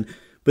there again.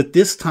 But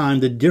this time,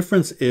 the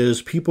difference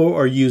is people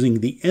are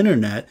using the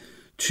internet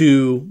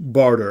to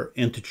barter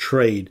and to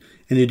trade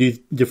and to do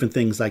different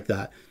things like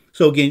that.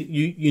 So again,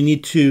 you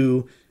need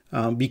to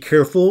be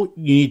careful.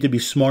 You need to be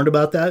smart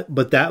about that.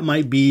 But that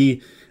might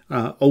be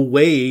a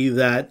way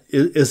that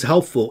is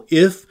helpful.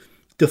 If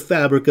the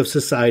fabric of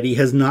society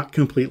has not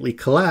completely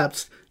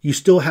collapsed, you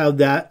still have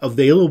that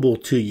available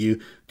to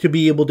you to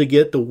be able to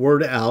get the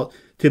word out,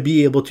 to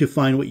be able to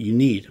find what you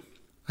need.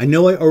 I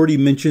know I already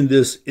mentioned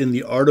this in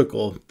the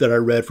article that I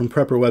read from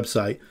Prepper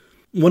website.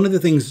 One of the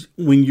things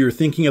when you're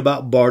thinking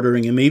about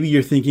bartering, and maybe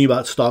you're thinking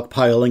about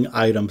stockpiling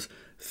items,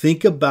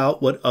 think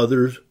about what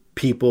other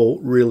people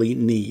really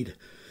need.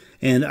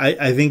 And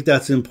I think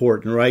that's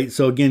important, right?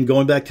 So again,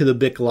 going back to the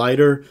Bic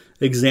lighter,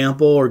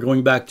 example, or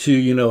going back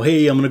to,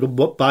 hey, I'm going to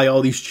go buy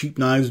all these cheap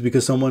knives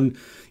because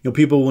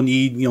people will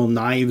need,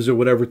 knives or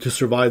whatever to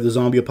survive the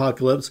zombie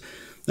apocalypse.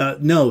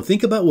 No,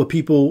 think about what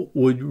people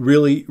would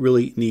really,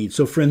 really need.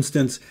 So for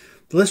instance,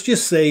 let's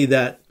just say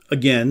that,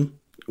 again,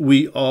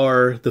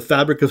 the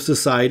fabric of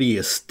society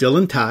is still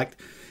intact,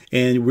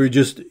 and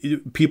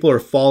people are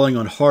falling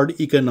on hard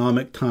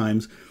economic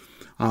times.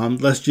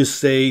 Let's just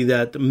say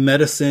that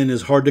medicine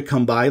is hard to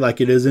come by like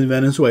it is in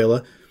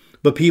Venezuela,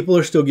 but people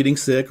are still getting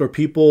sick, or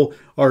people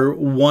are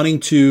wanting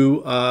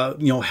to,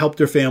 help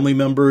their family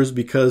members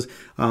because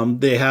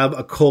they have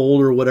a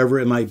cold or whatever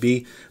it might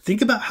be.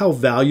 Think about how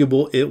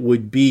valuable it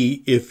would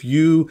be if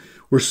you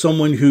were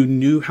someone who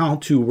knew how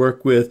to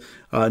work with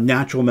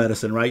natural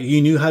medicine, right?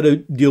 You knew how to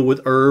deal with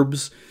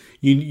herbs.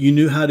 You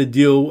knew how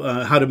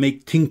to how to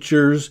make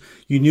tinctures.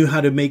 You knew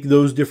how to make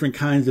those different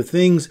kinds of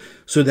things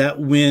so that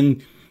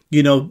when,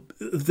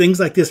 things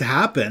like this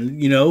happen,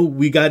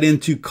 we got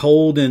into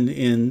cold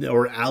and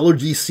or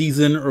allergy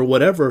season or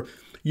whatever,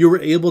 you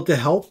were able to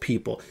help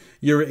people.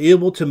 You're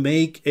able to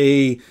make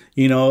an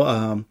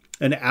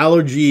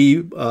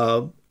allergy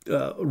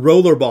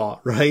roller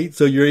ball, right?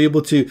 So you're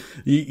able to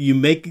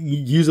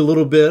use a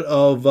little bit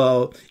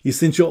of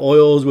essential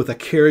oils with a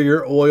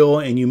carrier oil,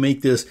 and you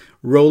make this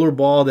roller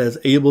ball that's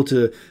able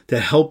to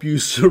help you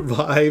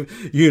survive,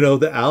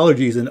 the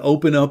allergies and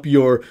open up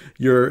your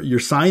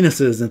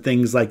sinuses and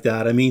things like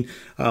that. I mean,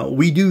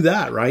 we do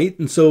that, right?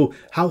 And so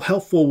how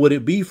helpful would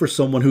it be for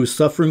someone who's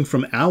suffering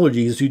from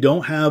allergies, who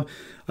don't have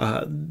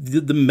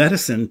the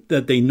medicine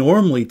that they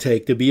normally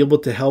take, to be able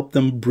to help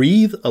them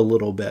breathe a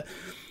little bit?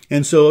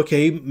 And so,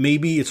 okay,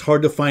 maybe it's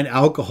hard to find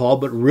alcohol,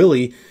 but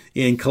really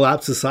in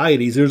collapsed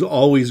societies, there's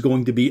always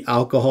going to be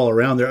alcohol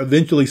around there.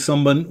 Eventually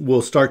someone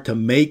will start to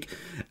make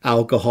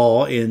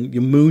alcohol in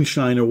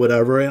moonshine or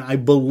whatever. And I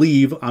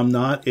believe, I'm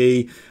not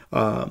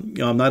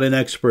an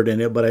expert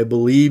in it, but I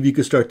believe you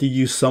could start to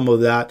use some of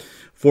that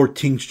for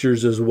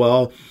tinctures as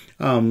well.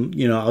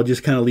 I'll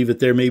just kind of leave it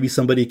there. Maybe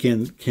somebody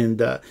can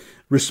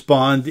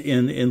respond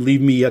and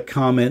leave me a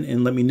comment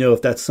and let me know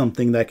if that's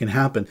something that can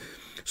happen.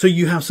 So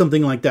you have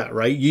something like that,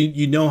 right?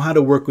 You know how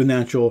to work with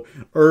natural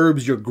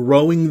herbs. You're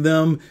growing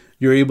them.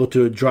 You're able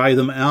to dry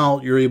them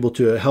out. You're able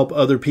to help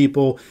other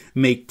people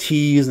make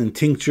teas and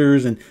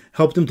tinctures and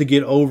help them to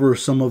get over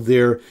some of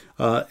their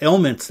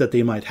ailments that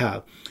they might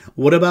have.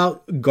 What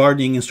about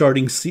gardening and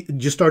starting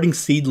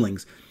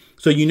seedlings?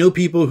 So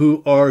people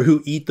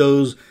who eat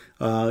those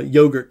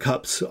yogurt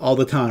cups all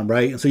the time,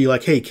 right? And so you're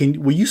like, hey,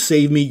 will you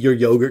save me your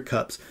yogurt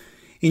cups?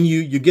 And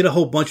you get a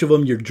whole bunch of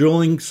them. You're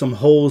drilling some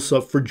holes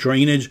for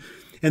drainage.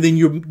 And then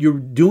you're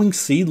doing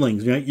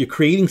seedlings, right? You're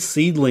creating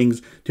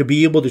seedlings to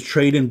be able to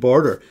trade and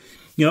barter.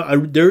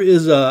 There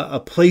is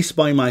a place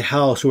by my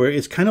house where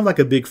it's kind of like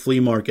a big flea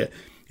market.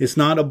 It's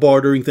not a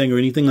bartering thing or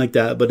anything like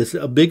that, but it's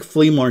a big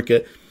flea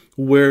market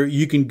where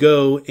you can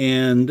go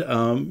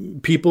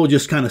and people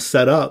just kind of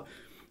set up.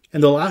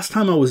 And the last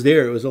time I was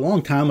there, it was a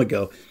long time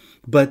ago,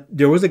 but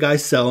there was a guy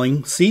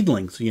selling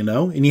seedlings,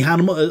 and he had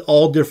them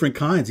all different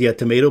kinds. He had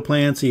tomato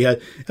plants.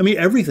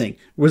 Everything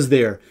was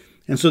there.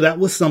 And so that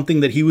was something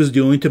that he was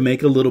doing to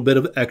make a little bit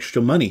of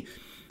extra money.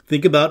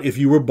 Think about if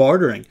you were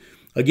bartering.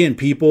 Again,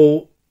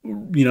 people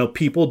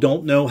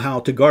don't know how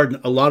to garden.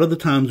 A lot of the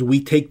times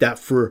we take that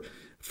for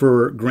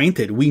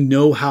granted. We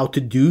know how to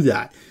do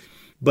that.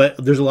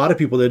 But there's a lot of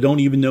people that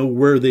don't even know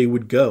where they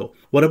would go.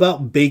 What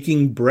about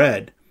baking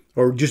bread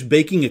or just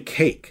baking a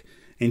cake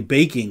and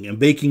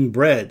baking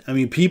bread? I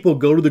mean, people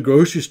go to the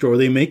grocery store,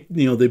 they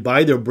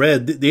buy their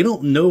bread. They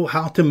don't know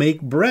how to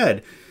make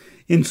bread.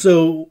 And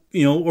so,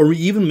 or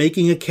even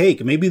making a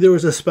cake. Maybe there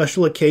was a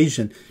special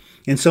occasion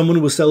and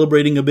someone was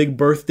celebrating a big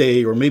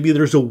birthday, or maybe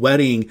there's a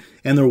wedding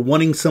and they're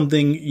wanting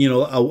something,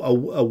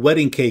 a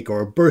wedding cake or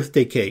a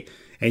birthday cake.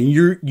 And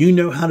you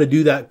know how to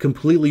do that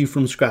completely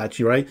from scratch,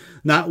 right?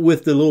 Not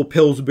with the little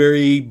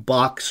Pillsbury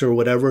box or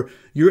whatever.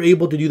 You're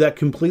able to do that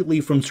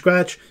completely from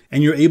scratch,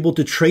 and you're able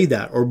to trade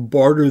that or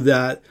barter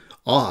that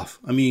off.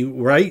 I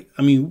mean, right?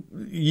 I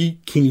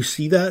mean, can you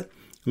see that?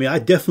 I mean, I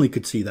definitely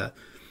could see that.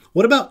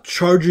 What about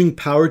charging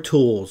power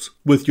tools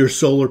with your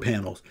solar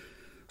panels?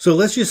 So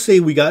let's just say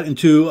we got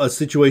into a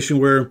situation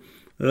where,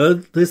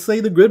 let's say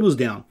the grid was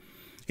down,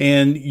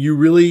 and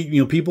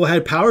people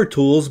had power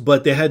tools,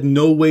 but they had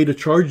no way to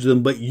charge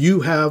them. But you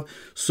have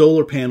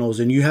solar panels,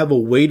 and you have a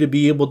way to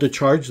be able to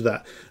charge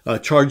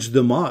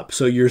them up.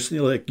 So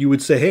you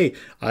would say, hey,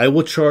 I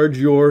will charge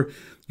your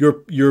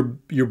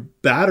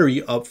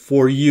battery up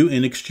for you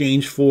in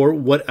exchange for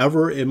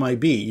whatever it might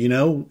be,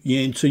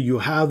 and so you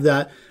have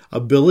that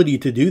ability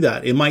to do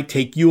that. It might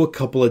take you a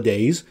couple of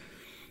days,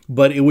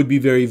 but it would be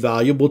very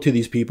valuable to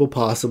these people,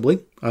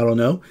 possibly. I don't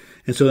know.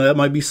 And so that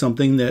might be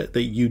something that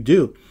you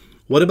do.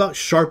 What about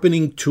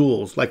sharpening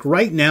tools? Like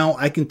right now,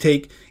 I can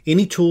take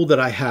any tool that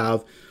I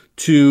have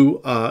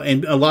to,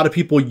 and a lot of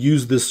people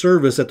use this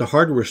service at the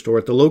hardware store,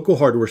 at the local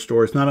hardware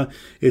store.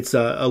 It's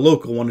a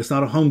local one. It's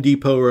not a Home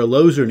Depot or a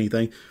Lowe's or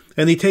anything.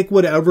 And they take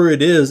whatever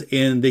it is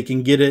and they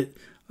can get it,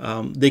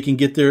 they can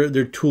get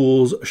their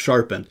tools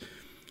sharpened.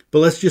 But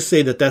let's just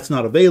say that that's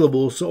not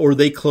available, or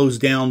they close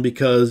down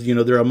because,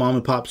 they're a mom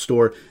and pop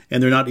store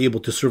and they're not able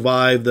to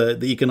survive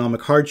the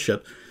economic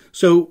hardship.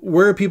 So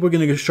where are people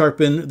going to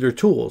sharpen their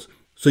tools?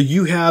 So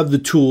you have the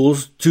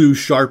tools to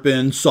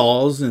sharpen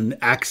saws and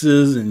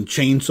axes and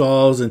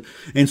chainsaws.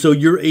 And so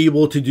you're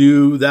able to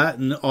do that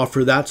and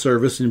offer that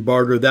service and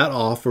barter that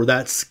off, or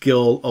that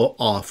skill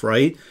off,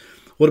 right?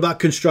 What about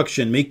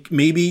construction?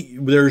 Maybe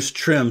there's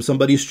trim.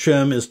 Somebody's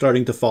trim is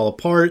starting to fall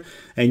apart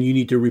and you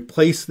need to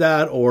replace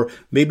that. Or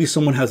maybe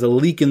someone has a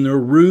leak in their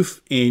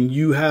roof and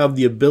you have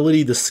the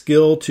ability, the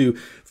skill to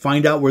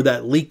find out where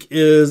that leak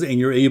is, and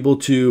you're able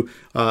to,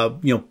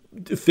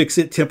 fix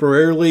it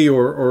temporarily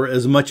or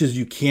as much as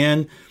you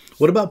can.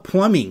 What about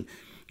plumbing?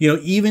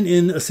 Even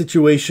in a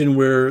situation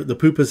where the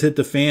poop has hit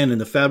the fan and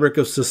the fabric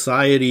of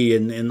society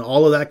and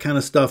all of that kind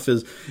of stuff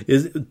is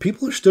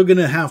people are still going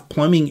to have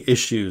plumbing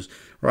issues,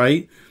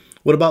 right?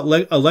 What about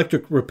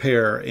electric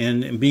repair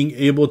and being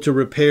able to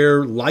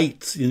repair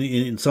lights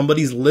in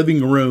somebody's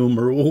living room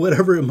or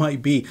whatever it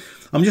might be?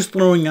 I'm just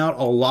throwing out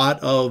a lot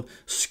of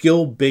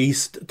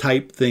skill-based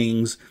type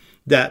things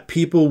that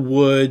people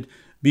would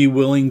be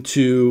willing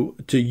to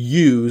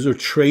use or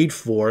trade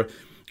for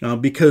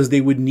because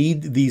they would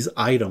need these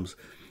items.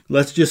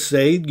 Let's just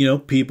say,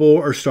 people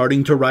are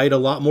starting to ride a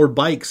lot more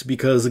bikes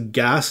because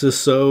gas is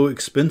so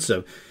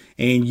expensive,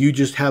 and you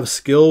just have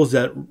skills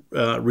at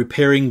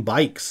repairing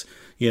bikes.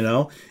 You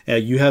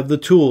have the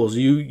tools.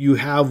 You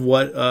have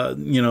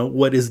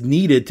what is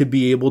needed to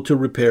be able to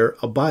repair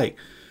a bike.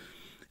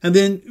 And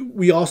then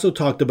we also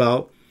talked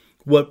about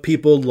what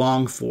people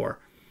long for.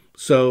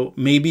 So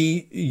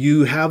maybe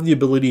you have the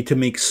ability to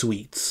make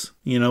sweets,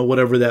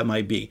 whatever that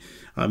might be.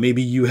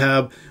 Maybe you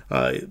have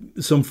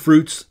some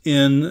fruits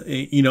in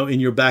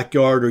your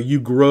backyard, or you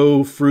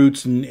grow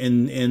fruits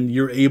and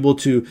you're able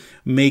to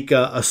make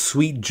a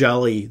sweet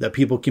jelly that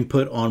people can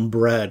put on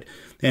bread.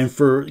 And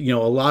for, a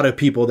lot of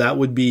people, that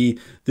would be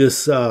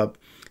this,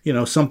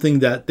 something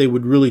that they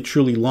would really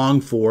truly long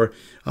for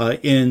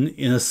in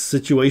a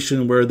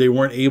situation where they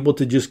weren't able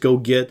to just go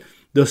get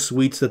the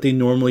sweets that they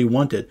normally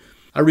wanted.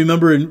 I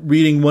remember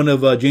reading one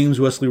of James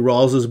Wesley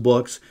Rawls's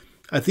books.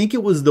 I think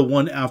it was the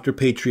one after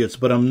Patriots,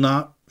 but I'm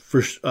not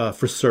for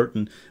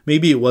certain.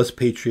 Maybe it was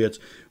Patriots,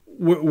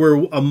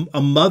 where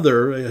a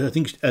mother, I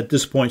think at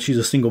this point she's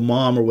a single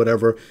mom or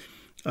whatever,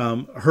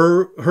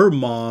 her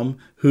mom,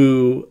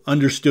 who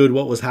understood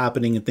what was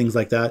happening and things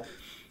like that,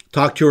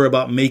 talked to her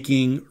about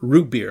making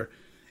root beer.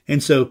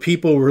 And so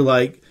people were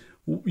like,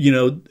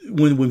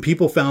 when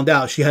people found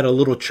out, she had a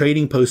little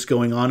trading post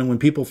going on, and when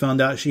people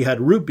found out she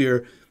had root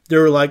beer, they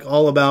were like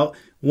all about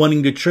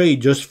wanting to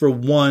trade just for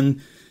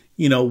one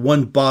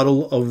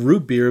bottle of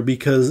root beer,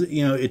 because,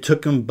 it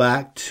took them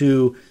back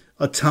to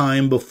a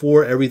time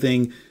before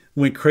everything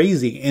went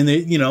crazy.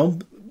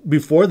 And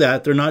before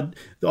that,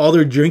 all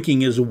they're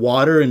drinking is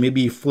water, and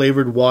maybe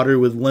flavored water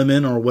with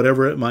lemon or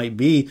whatever it might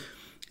be.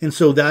 And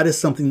so that is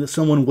something that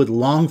someone would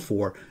long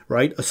for,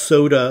 right? A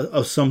soda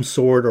of some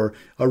sort, or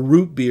a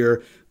root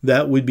beer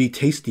that would be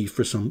tasty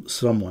for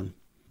someone.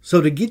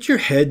 So to get your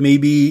head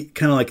maybe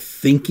kind of like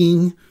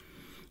thinking,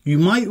 you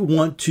might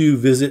want to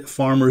visit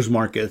farmers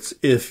markets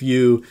if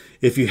you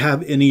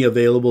have any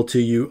available to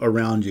you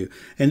around you.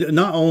 And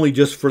not only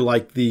just for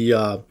like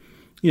the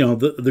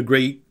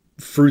great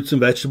fruits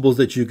and vegetables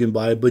that you can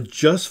buy, but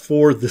just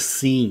for the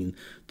scene,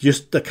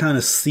 just to kind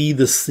of see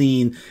the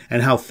scene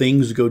and how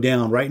things go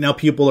down. Right now,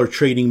 people are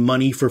trading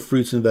money for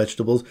fruits and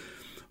vegetables,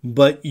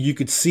 but you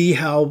could see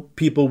how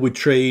people would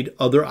trade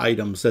other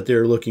items that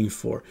they're looking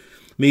for.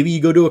 Maybe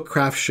you go to a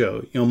craft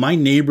show. My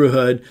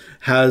neighborhood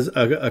has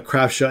a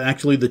craft show.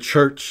 Actually, the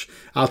church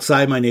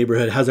outside my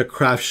neighborhood has a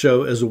craft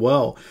show as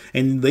well.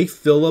 And they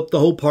fill up the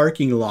whole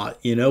parking lot,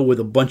 with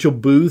a bunch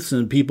of booths,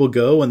 and people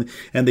go and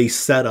they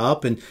set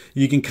up, and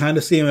you can kind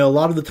of see, a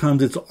lot of the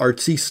times it's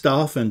artsy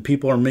stuff, and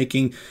people are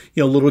making,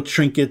 little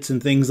trinkets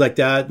and things like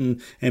that.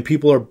 And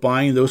people are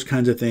buying those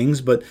kinds of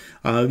things. But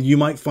you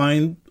might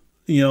find,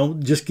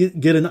 just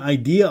get an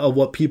idea of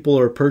what people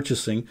are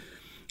purchasing.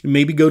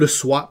 Maybe go to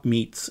swap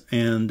meets,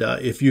 and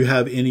if you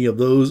have any of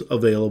those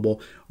available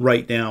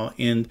right now,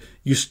 and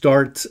you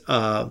start,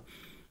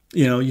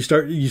 you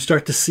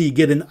start to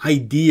get an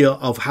idea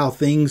of how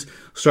things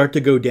start to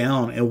go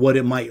down and what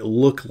it might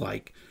look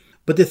like.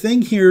 But the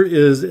thing here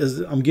is, as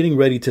I'm getting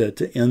ready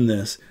to end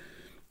this,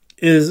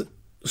 is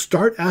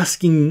start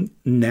asking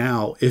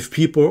now if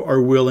people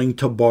are willing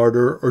to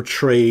barter or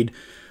trade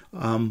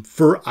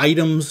for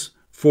items,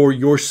 for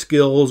your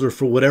skills, or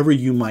for whatever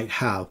you might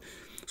have.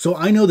 So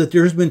I know that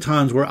there's been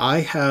times where I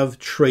have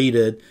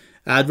traded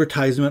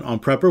advertisement on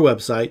Prepper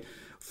website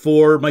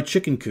for my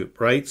chicken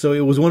coop, right? So it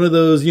was one of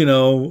those,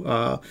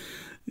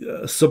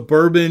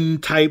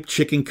 suburban type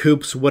chicken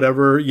coops,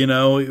 whatever,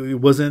 it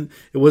wasn't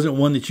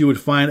one that you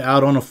would find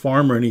out on a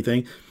farm or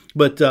anything,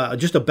 but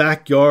just a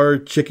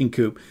backyard chicken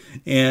coop.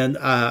 And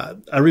I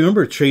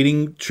remember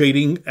trading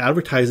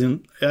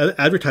advertisement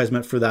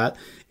for that,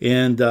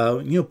 and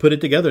put it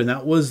together. And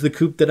that was the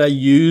coop that I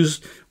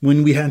used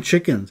when we had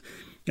chickens.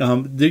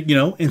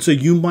 And so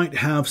you might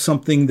have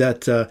something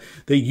that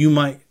you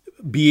might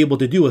be able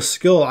to do, a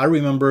skill. I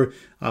remember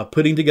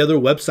putting together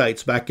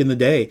websites back in the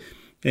day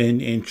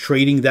and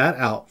trading that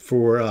out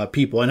for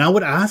people. And I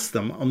would ask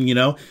them,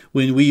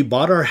 when we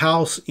bought our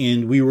house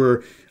and we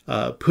were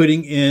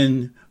putting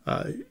in,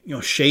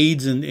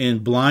 shades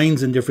and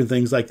blinds and different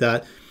things like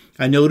that,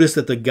 I noticed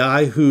that the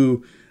guy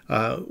who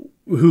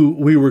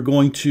we were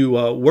going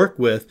to work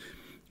with,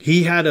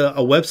 he had a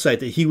website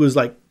that he was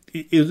like,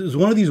 it was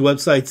one of these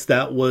websites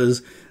that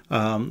was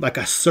like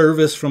a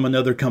service from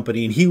another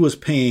company, and he was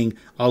paying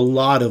a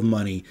lot of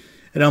money.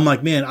 And I'm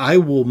like, man, I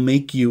will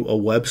make you a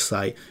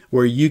website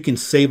where you can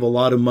save a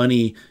lot of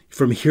money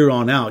from here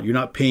on out. You're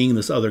not paying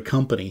this other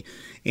company,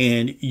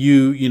 and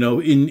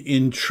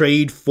in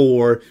trade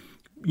for,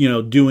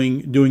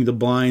 doing the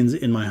blinds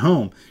in my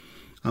home.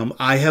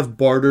 I have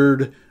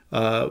bartered.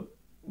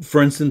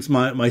 For instance,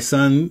 my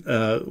son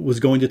was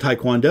going to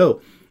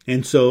Taekwondo.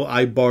 And so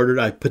I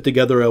put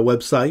together a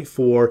website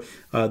for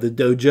the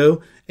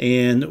dojo,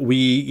 and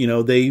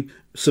they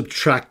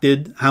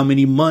subtracted how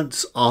many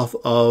months off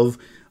of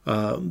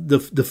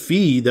the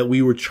fee that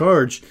we were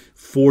charged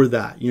for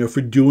that,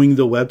 for doing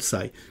the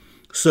website.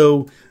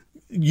 So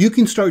you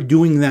can start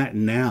doing that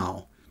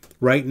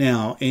right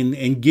now,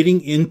 and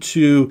getting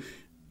into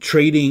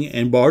trading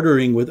and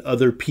bartering with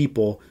other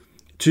people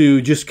to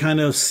just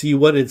kind of see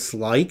what it's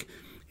like.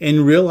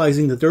 And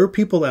realizing that there are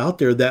people out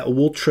there that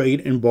will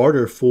trade and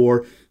barter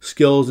for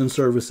skills and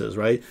services,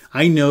 right?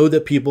 I know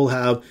that people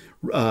have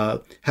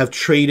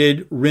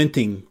traded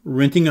renting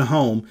a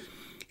home.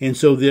 And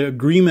so the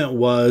agreement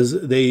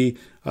was they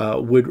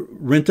would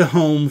rent a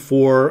home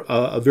for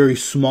a very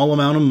small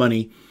amount of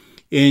money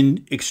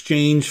in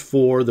exchange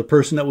for the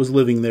person that was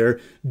living there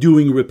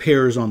doing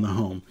repairs on the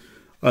home,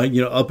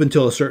 up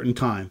until a certain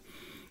time.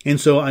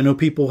 And so I know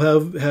people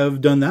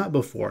have done that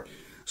before.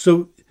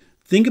 So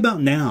think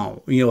about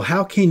now,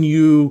 how can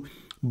you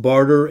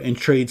barter and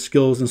trade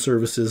skills and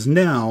services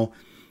now,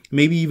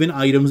 maybe even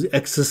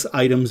excess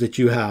items that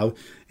you have,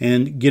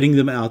 and getting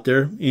them out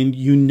there. And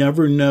you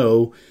never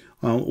know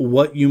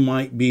what you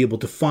might be able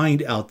to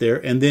find out there.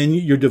 And then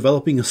you're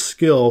developing a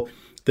skill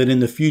that in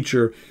the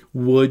future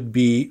would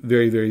be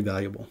very, very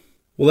valuable.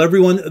 Well,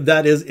 everyone,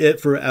 that is it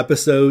for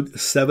episode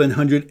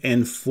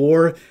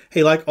 704.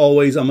 Hey, like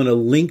always, I'm going to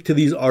link to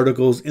these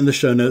articles in the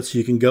show notes so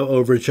you can go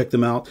over and check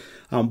them out.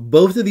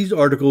 Both of these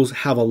articles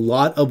have a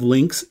lot of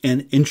links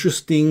and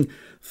interesting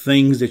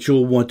things that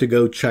you'll want to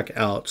go check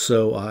out.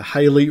 So I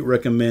highly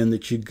recommend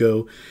that you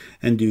go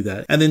and do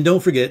that. And then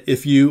don't forget,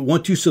 if you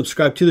want to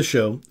subscribe to the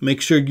show,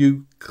 make sure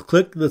you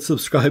click the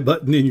subscribe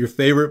button in your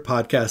favorite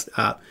podcast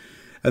app.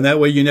 And that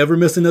way you never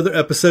miss another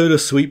episode of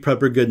Sweet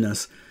Prepper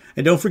Goodness.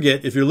 And don't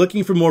forget, if you're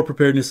looking for more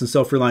preparedness and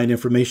self-reliant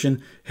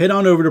information, head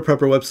on over to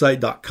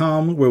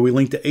prepperwebsite.com, where we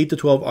link to 8 to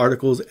 12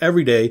 articles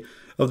every day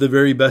of the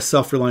very best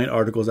self-reliant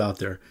articles out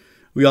there.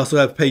 We also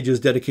have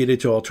pages dedicated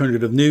to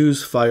alternative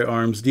news,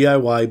 firearms,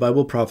 DIY,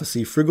 Bible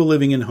prophecy, frugal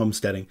living, and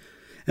homesteading.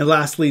 And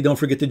lastly, don't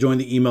forget to join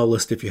the email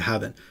list if you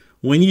haven't.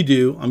 When you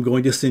do, I'm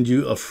going to send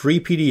you a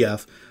free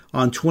PDF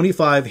on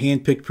 25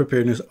 handpicked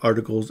preparedness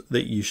articles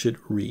that you should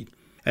read.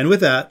 And with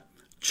that,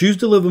 choose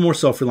to live a more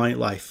self-reliant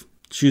life.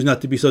 Choose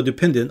not to be so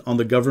dependent on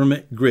the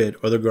government, grid,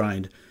 or the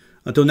grind.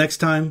 Until next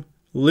time,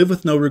 live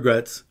with no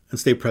regrets and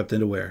stay prepped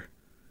and aware.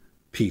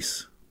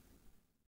 Peace.